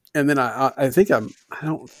 And then I think I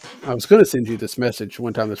was going to send you this message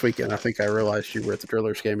one time this weekend. I think I realized you were at the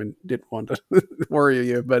Drillers game and didn't want to worry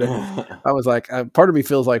you, but I was like, part of me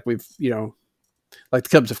feels like we've, like the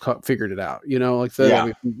Cubs have figured it out, like that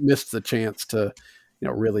we've missed the chance to,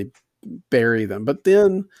 really bury them. But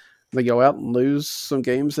then they go out and lose some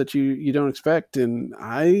games that you don't expect. And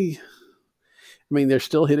I mean, they're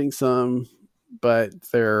still hitting some, but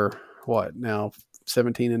they're what now?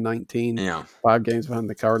 17 and 19, Yeah. 5 games behind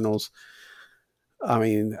the Cardinals. I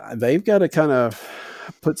mean, they've got to kind of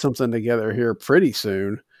put something together here pretty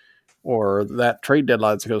soon, or that trade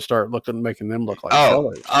deadline's going to start making them look like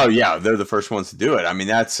sellers. Oh yeah, they're the first ones to do it. I mean,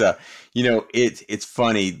 that's it's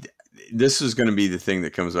funny. This is going to be the thing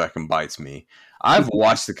that comes back and bites me. I've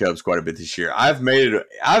watched the Cubs quite a bit this year. I've made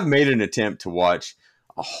an attempt to watch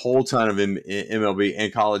a whole ton of MLB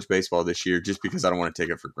and college baseball this year just because I don't want to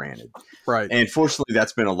take it for granted. Right. And fortunately,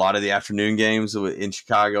 that's been a lot of the afternoon games in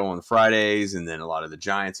Chicago on the Fridays, and then a lot of the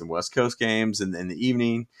Giants and West Coast games and in the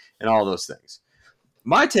evening and all those things.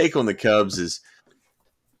 My take on the Cubs is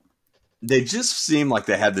they just seem like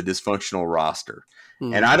they have the dysfunctional roster.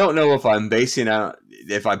 And I don't know if I base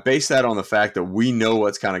that on the fact that we know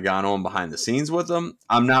what's kind of gone on behind the scenes with them.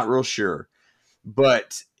 I'm not real sure.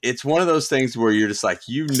 But it's one of those things where you're just like,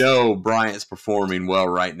 Bryant's performing well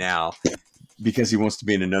right now because he wants to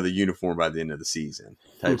be in another uniform by the end of the season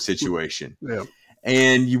type situation. Yeah.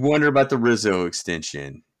 And you wonder about the Rizzo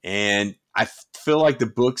extension. And I feel like the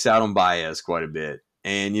book's out on Baez quite a bit.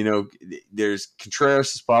 And, there's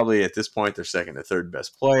Contreras is probably at this point their second or third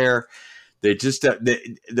best player. They just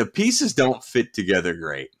the pieces don't fit together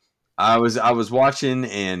great. I was watching,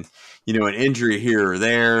 and an injury here or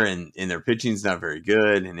there, and their pitching's not very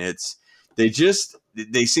good, and they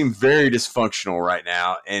seem very dysfunctional right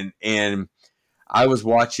now. And I was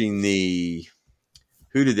watching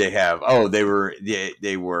who did they have? Oh, they were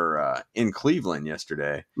in Cleveland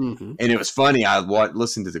yesterday, and it was funny. I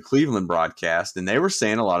listened to the Cleveland broadcast, and they were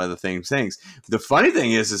saying a lot of the same things. The funny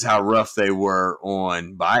thing is how rough they were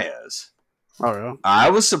on Baez. Oh yeah,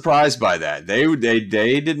 I was surprised by that. They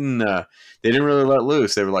didn't really let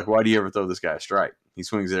loose. They were like, "Why do you ever throw this guy a strike? He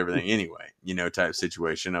swings at everything anyway." Type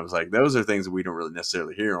situation. I was like, those are things that we don't really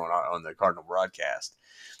necessarily hear on the Cardinal broadcast.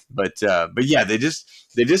 But yeah, they just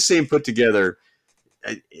seem put together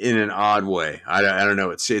in an odd way. I don't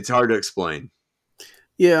know. It's hard to explain.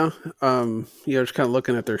 Yeah, just kind of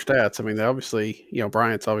looking at their stats. I mean, they obviously,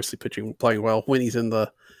 Bryant's obviously playing well when he's in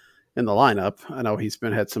the lineup. I know he's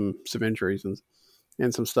had some injuries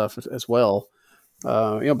and some stuff as well.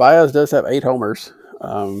 Baez does have 8 homers,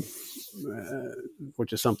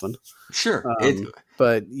 which is something. Sure.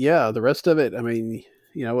 But yeah, the rest of it, I mean,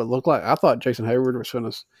 it looked like I thought Jason Hayward was kind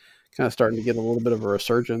of starting to get a little bit of a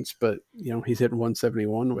resurgence, but he's hitting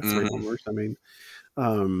 171 with 3 homers. I mean,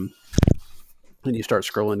 and you start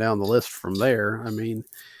scrolling down the list from there. I mean,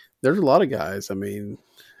 there's a lot of guys. I mean,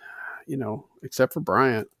 except for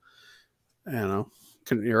Bryant.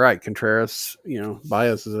 You're right. Contreras,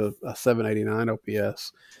 Baez is a 789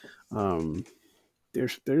 OPS.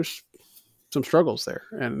 There's some struggles there,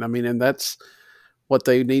 and I mean, and that's what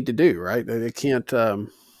they need to do, right? They can't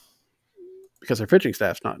because their pitching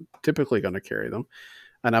staff's not typically going to carry them.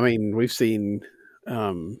 And I mean, we've seen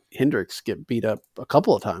Hendricks get beat up a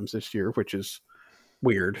couple of times this year, which is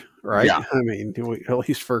weird, right? Yeah. I mean, at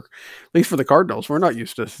least for the Cardinals, we're not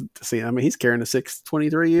used to seeing. I mean, he's carrying a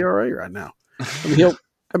 6.23 ERA right now.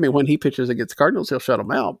 I mean, when he pitches against Cardinals, he'll shut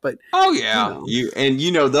them out. But oh yeah,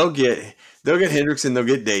 they'll get they'll get Hendrickson, they'll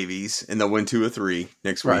get Davies, and they'll win 2 or 3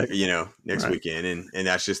 next week. Right. Next Right. weekend, and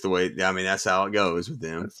that's just the way. I mean, that's how it goes with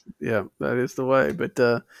them. Yeah, that is the way. But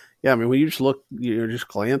yeah, I mean, when you just look, just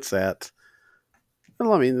glance at.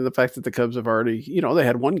 Well, I mean, the fact that the Cubs have already, they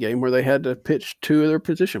had one game where they had to pitch 2 of their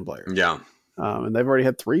position players. Yeah. And they've already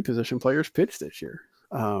had 3 position players pitch this year.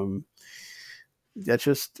 That's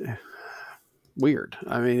just weird.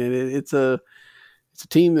 I mean, it's a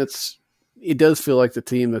team it does feel like the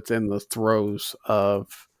team that's in the throes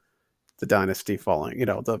of the dynasty falling.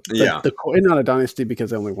 Not a dynasty because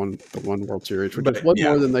they only won the one World Series, which is one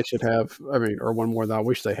more than they should have. I mean, or one more than I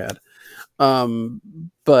wish they had.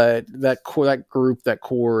 But that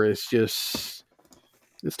core is just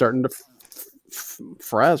it's starting to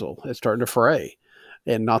frazzle. It's starting to fray,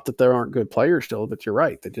 and not that there aren't good players still, but you're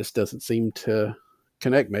right. That just doesn't seem to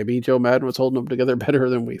connect. Maybe Joe Madden was holding them together better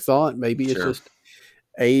than we thought. Maybe it's just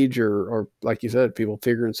age or like you said, people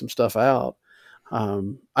figuring some stuff out.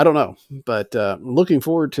 I don't know, but looking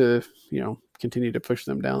forward to continue to push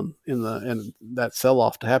them down and that sell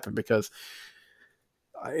off to happen because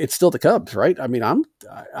it's still the Cubs, right? I mean,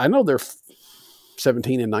 I know they're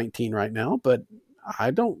 17 and 19 right now, but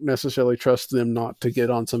I don't necessarily trust them not to get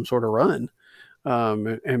on some sort of run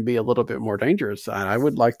and be a little bit more dangerous. I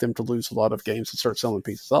would like them to lose a lot of games and start selling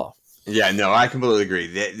pieces off. Yeah, no, I completely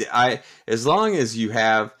agree. As long as you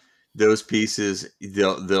have those pieces,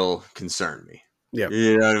 they'll concern me. Yeah,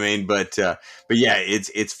 you know what I mean. But yeah,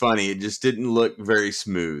 it's funny. It just didn't look very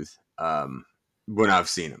smooth when I've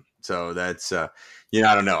seen them. So that's I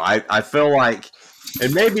don't know. I feel like,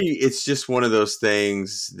 and maybe it's just one of those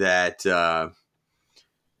things that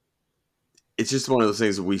it's just one of those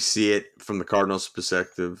things that we see it from the Cardinals'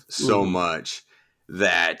 perspective so much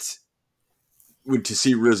that to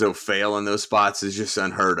see Rizzo fail in those spots is just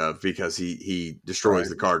unheard of because he destroys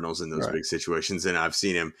the Cardinals in those big situations, and I've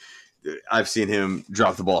seen him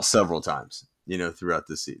drop the ball several times, throughout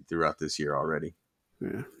this year already.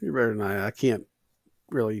 Yeah, you're better than I can't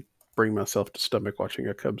really bring myself to stomach watching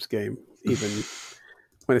a Cubs game, even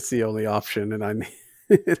when it's the only option. And I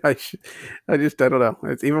don't know.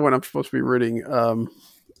 It's, even when I'm supposed to be rooting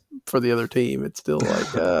for the other team, it's still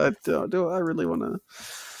like, do I really want to?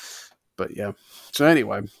 But yeah. So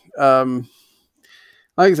anyway, like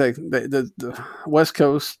I say, the West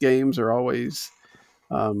Coast games are always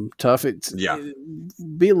tough. It'd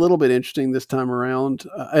be a little bit interesting this time around,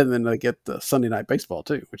 and then they get the Sunday night baseball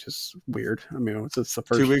too, which is weird. I mean, it's the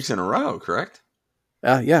first 2 weeks in a row, correct?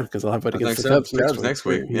 Yeah, because I'll have it against the Cubs next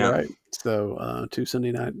week. Yeah, right. So 2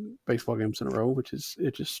 Sunday night baseball games in a row, which is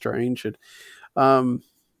just strange. And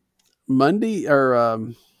Monday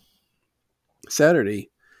or Saturday,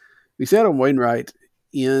 we sat on Wainwright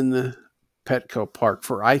in Petco Park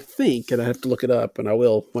for, I think, and I have to look it up, and I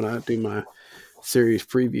will when I do my series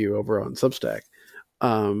preview over on Substack.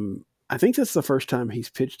 I think that's the first time he's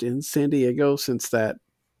pitched in San Diego since that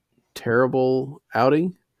terrible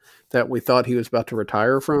outing that we thought he was about to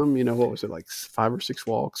retire from. What was it, like 5 or 6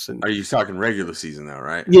 walks? And are you talking regular season though,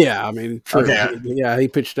 right? Yeah, I mean, true. Okay. He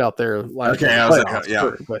pitched out there last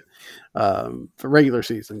year. But for regular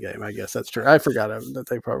season game, I guess that's true. I forgot that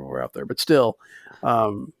they probably were out there, but still,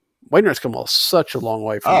 Wainwright's come such a long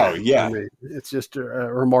way from that. Yeah. I mean, it's just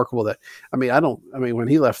remarkable that, when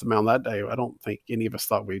he left the mound that day, I don't think any of us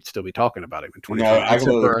thought we'd still be talking about him in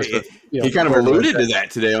 2020. He kind of alluded to that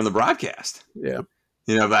today on the broadcast. Yeah.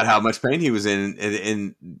 About how much pain he was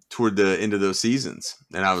in toward the end of those seasons.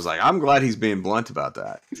 And I was like, I'm glad he's being blunt about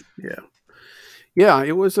that. Yeah. Yeah.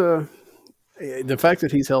 It was the fact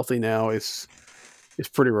that he's healthy now is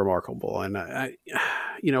pretty remarkable. And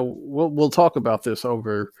we'll talk about this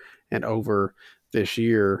over and over this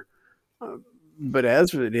year. But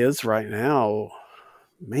as it is right now,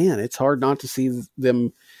 man, it's hard not to see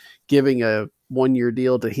them giving a 1-year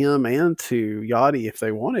deal to him and to Yachty if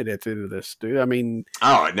they wanted at the end of this, dude. I mean,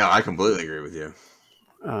 oh no, I completely agree with you.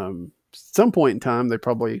 Some point in time, they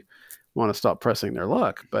probably want to stop pressing their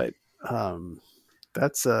luck, but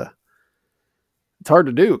that's it's hard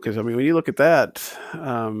to do because when you look at that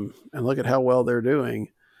and look at how well they're doing,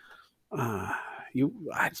 I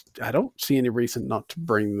don't see any reason not to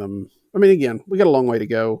bring them. I mean, again, we got a long way to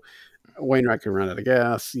go. Wainwright can run out of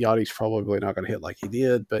gas. Yachty's probably not going to hit like he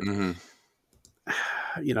did, but.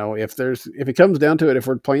 If it comes down to it, if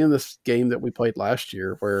we're playing this game that we played last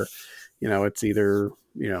year where, it's either,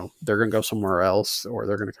 they're going to go somewhere else or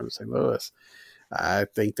they're going to come to St. Louis, I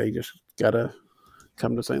think they just got to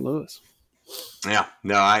come to St. Louis. Yeah,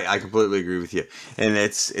 no, I completely agree with you. And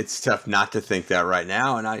it's tough not to think that right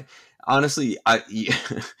now. And I honestly,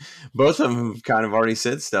 both of them have kind of already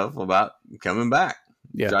said stuff about coming back.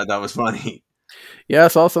 Yeah. Which I thought was funny. Yeah, I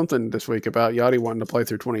saw something this week about Yachty wanting to play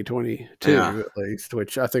through 2022 Yeah. at least,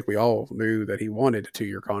 which I think we all knew that he wanted a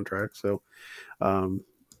 2-year contract. So, um,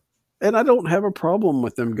 and I don't have a problem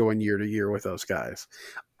with them going year to year with those guys.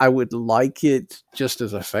 I would like it just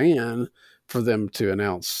as a fan for them to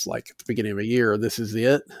announce like at the beginning of a year, this is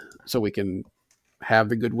it, so we can have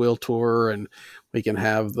the goodwill tour and we can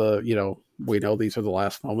have we know these are the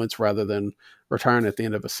last moments rather than retiring at the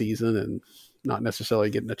end of a season and not necessarily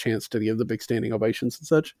getting a chance to give the big standing ovations and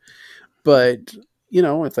such. But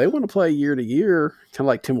if they want to play year to year, kind of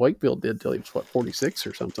like Tim Wakefield did till he was 46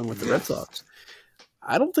 or something with the Red Sox,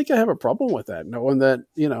 I don't think I have a problem with that, knowing that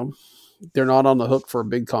they're not on the hook for a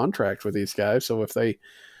big contract with these guys. So if they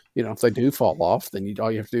do fall off, then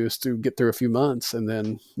all you have to do is to get through a few months, and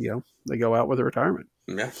then they go out with a retirement.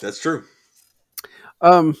 Yeah, that's true.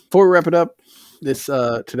 Before we wrap it up, this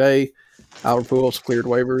today, Albert Pujols cleared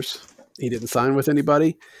waivers. He didn't sign with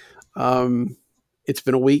anybody. It's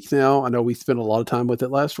been a week now. I know we spent a lot of time with it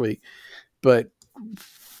last week, but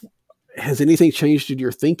has anything changed in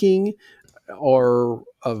your thinking, or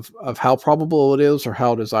of how probable it is, or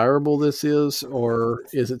how desirable this is, or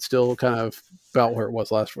is it still kind of about where it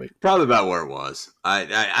was last week? Probably about where it was.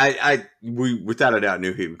 We without a doubt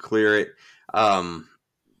knew he would clear it. I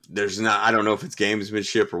don't know if it's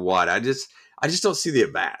gamesmanship or what. I just don't see the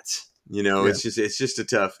at bats. It's just a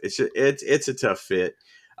tough. It's a tough fit.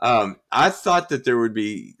 I thought that there would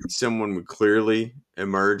be someone would clearly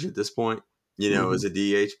emerge at this point. As a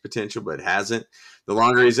DH potential, but it hasn't. The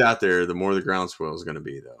longer he's out there, the more the groundswell is going to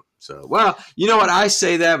be, though. So, well, you know what? I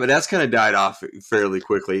say that, but that's kind of died off fairly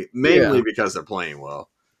quickly, mainly because they're playing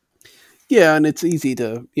well. Yeah, and it's easy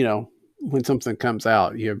to, when something comes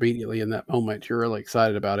out, you immediately in that moment, you're really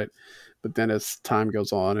excited about it. But then as time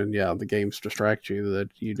goes on and, the games distract you, that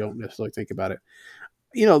you don't necessarily think about it.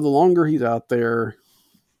 The longer he's out there,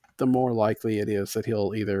 the more likely it is that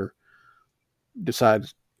he'll either decide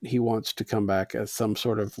he wants to come back as some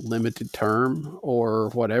sort of limited term or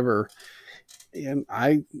whatever. And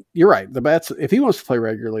you're right. The bats, if he wants to play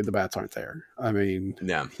regularly, the bats aren't there. I mean,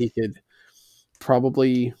 he could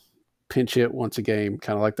probably pinch hit once a game,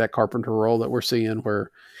 kind of like that Carpenter role that we're seeing where,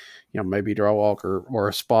 maybe draw walk or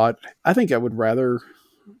a spot. I think I would rather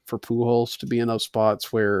for Pujols to be in those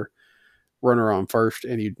spots where runner on first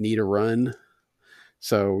and you'd need a run.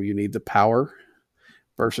 So you need the power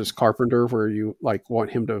versus Carpenter where you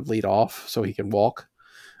want him to lead off so he can walk.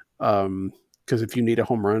 Because if you need a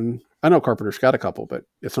home run, I know Carpenter's got a couple, but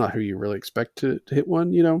it's not who you really expect to hit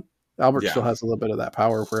one. Albert still has a little bit of that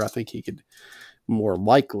power where I think he could more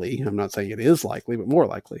likely, I'm not saying it is likely, but more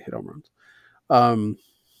likely hit home runs.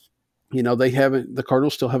 The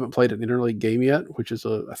Cardinals still haven't played an interleague game yet, which is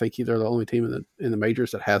I think they're the only team in the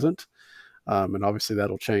majors that hasn't. And obviously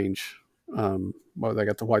that'll change. Well, they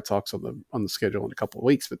got the White Sox on the schedule in a couple of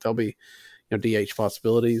weeks, but there'll be DH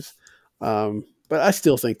possibilities. But I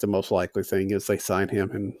still think the most likely thing is they sign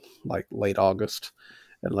him in late August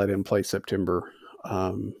and let him play September.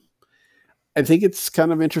 I think it's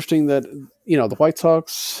kind of interesting that the White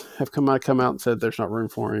Sox have come out and said there's not room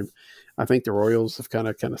for him. I think the Royals have kind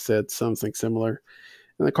of said something similar,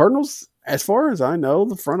 and the Cardinals, as far as I know,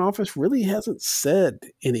 the front office really hasn't said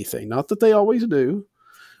anything. Not that they always do.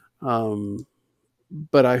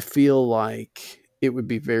 But I feel like it would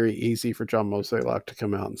be very easy for John Mozeliak to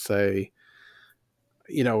come out and say,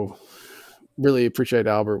 really appreciate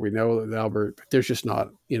Albert. We know that Albert, but there's just not,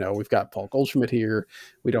 we've got Paul Goldschmidt here.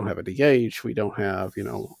 We don't have a DH. We don't have,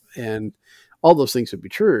 and all those things would be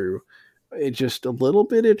true. It's just a little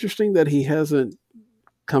bit interesting that he hasn't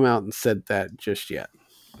come out and said that just yet.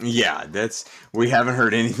 Yeah, we haven't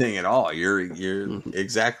heard anything at all. You're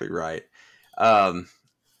exactly right.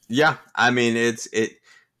 Yeah, I mean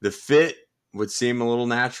the fit would seem a little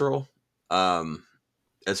natural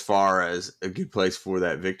as far as a good place for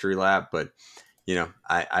that victory lap, but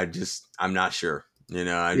I'm not sure.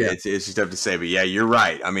 It's just tough to say, but yeah, you're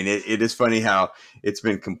right. I mean, it is funny how it's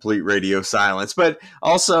been complete radio silence, but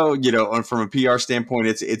also, from a PR standpoint,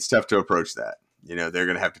 it's tough to approach that. They're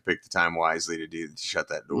going to have to pick the time wisely to shut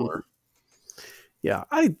that door. Yeah,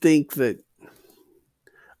 I think that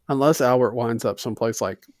unless Albert winds up someplace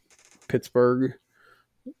like Pittsburgh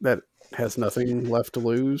that has nothing left to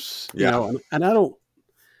lose, and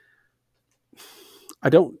I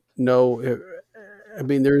don't know. I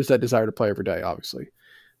mean, there is that desire to play every day, obviously,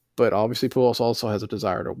 but obviously Pujols also has a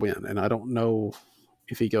desire to win. And I don't know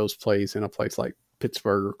if he plays in a place like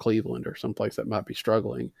Pittsburgh or Cleveland or someplace that might be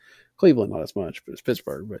struggling. Cleveland, not as much, but it's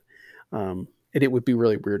Pittsburgh. But and it would be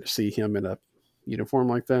really weird to see him in a uniform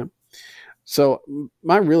like that. So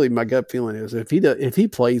my gut feeling is if he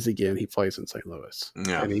plays again, he plays in St. Louis,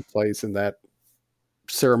 and he plays in that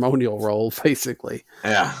ceremonial role, basically.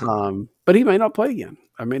 Yeah. But he may not play again.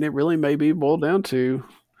 I mean, it really may be boiled down to,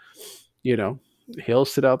 he'll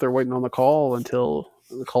sit out there waiting on the call until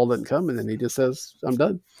the call doesn't come, and then he just says, "I'm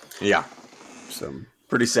done." Yeah. So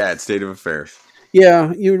pretty sad state of affairs.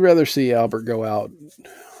 Yeah, you would rather see Albert go out,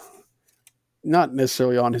 not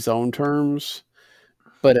necessarily on his own terms,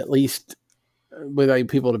 but at least without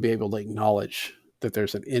people to be able to acknowledge that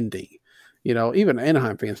there's an ending. Even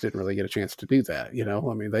Anaheim fans didn't really get a chance to do that.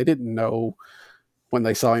 I mean, they didn't know when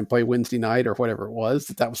they saw him play Wednesday night or whatever it was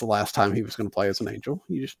that was the last time he was going to play as an Angel.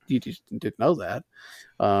 You just didn't know that.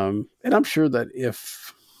 And I'm sure that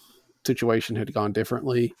if situation had gone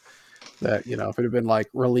differently, that if it had been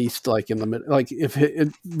released in the middle, if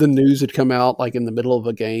the news had come out in the middle of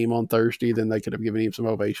a game on Thursday, then they could have given him some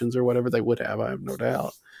ovations or whatever. They would have, I have no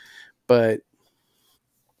doubt. But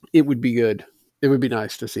it would be good. It would be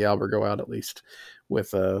nice to see Albert go out at least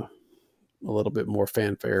with a little bit more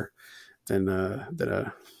fanfare than a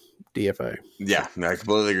DFA. Yeah, I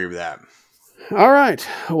completely agree with that. All right.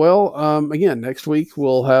 Well, again, next week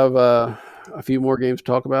we'll have a few more games to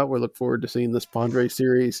talk about. We look forward to seeing this Padres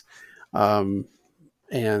series. And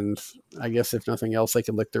I guess if nothing else, they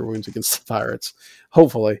can lick their wounds against the Pirates,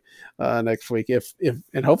 hopefully, next week.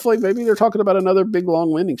 And hopefully maybe they're talking about another big,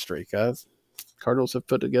 long winning streak. Cardinals have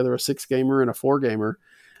put together a 6-gamer and a 4-gamer.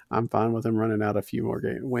 I'm fine with them running out a few more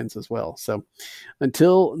wins as well. So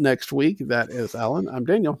until next week, that is Alan. I'm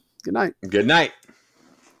Daniel. Good night. Good night.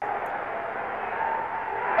 He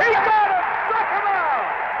got it! Struck him out!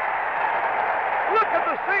 Look at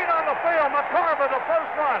the scene on the field. McCarver, the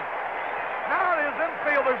first one. Now his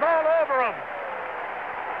infielders all over him.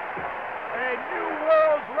 A new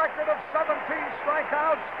world's record of 17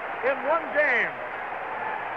 strikeouts in one game.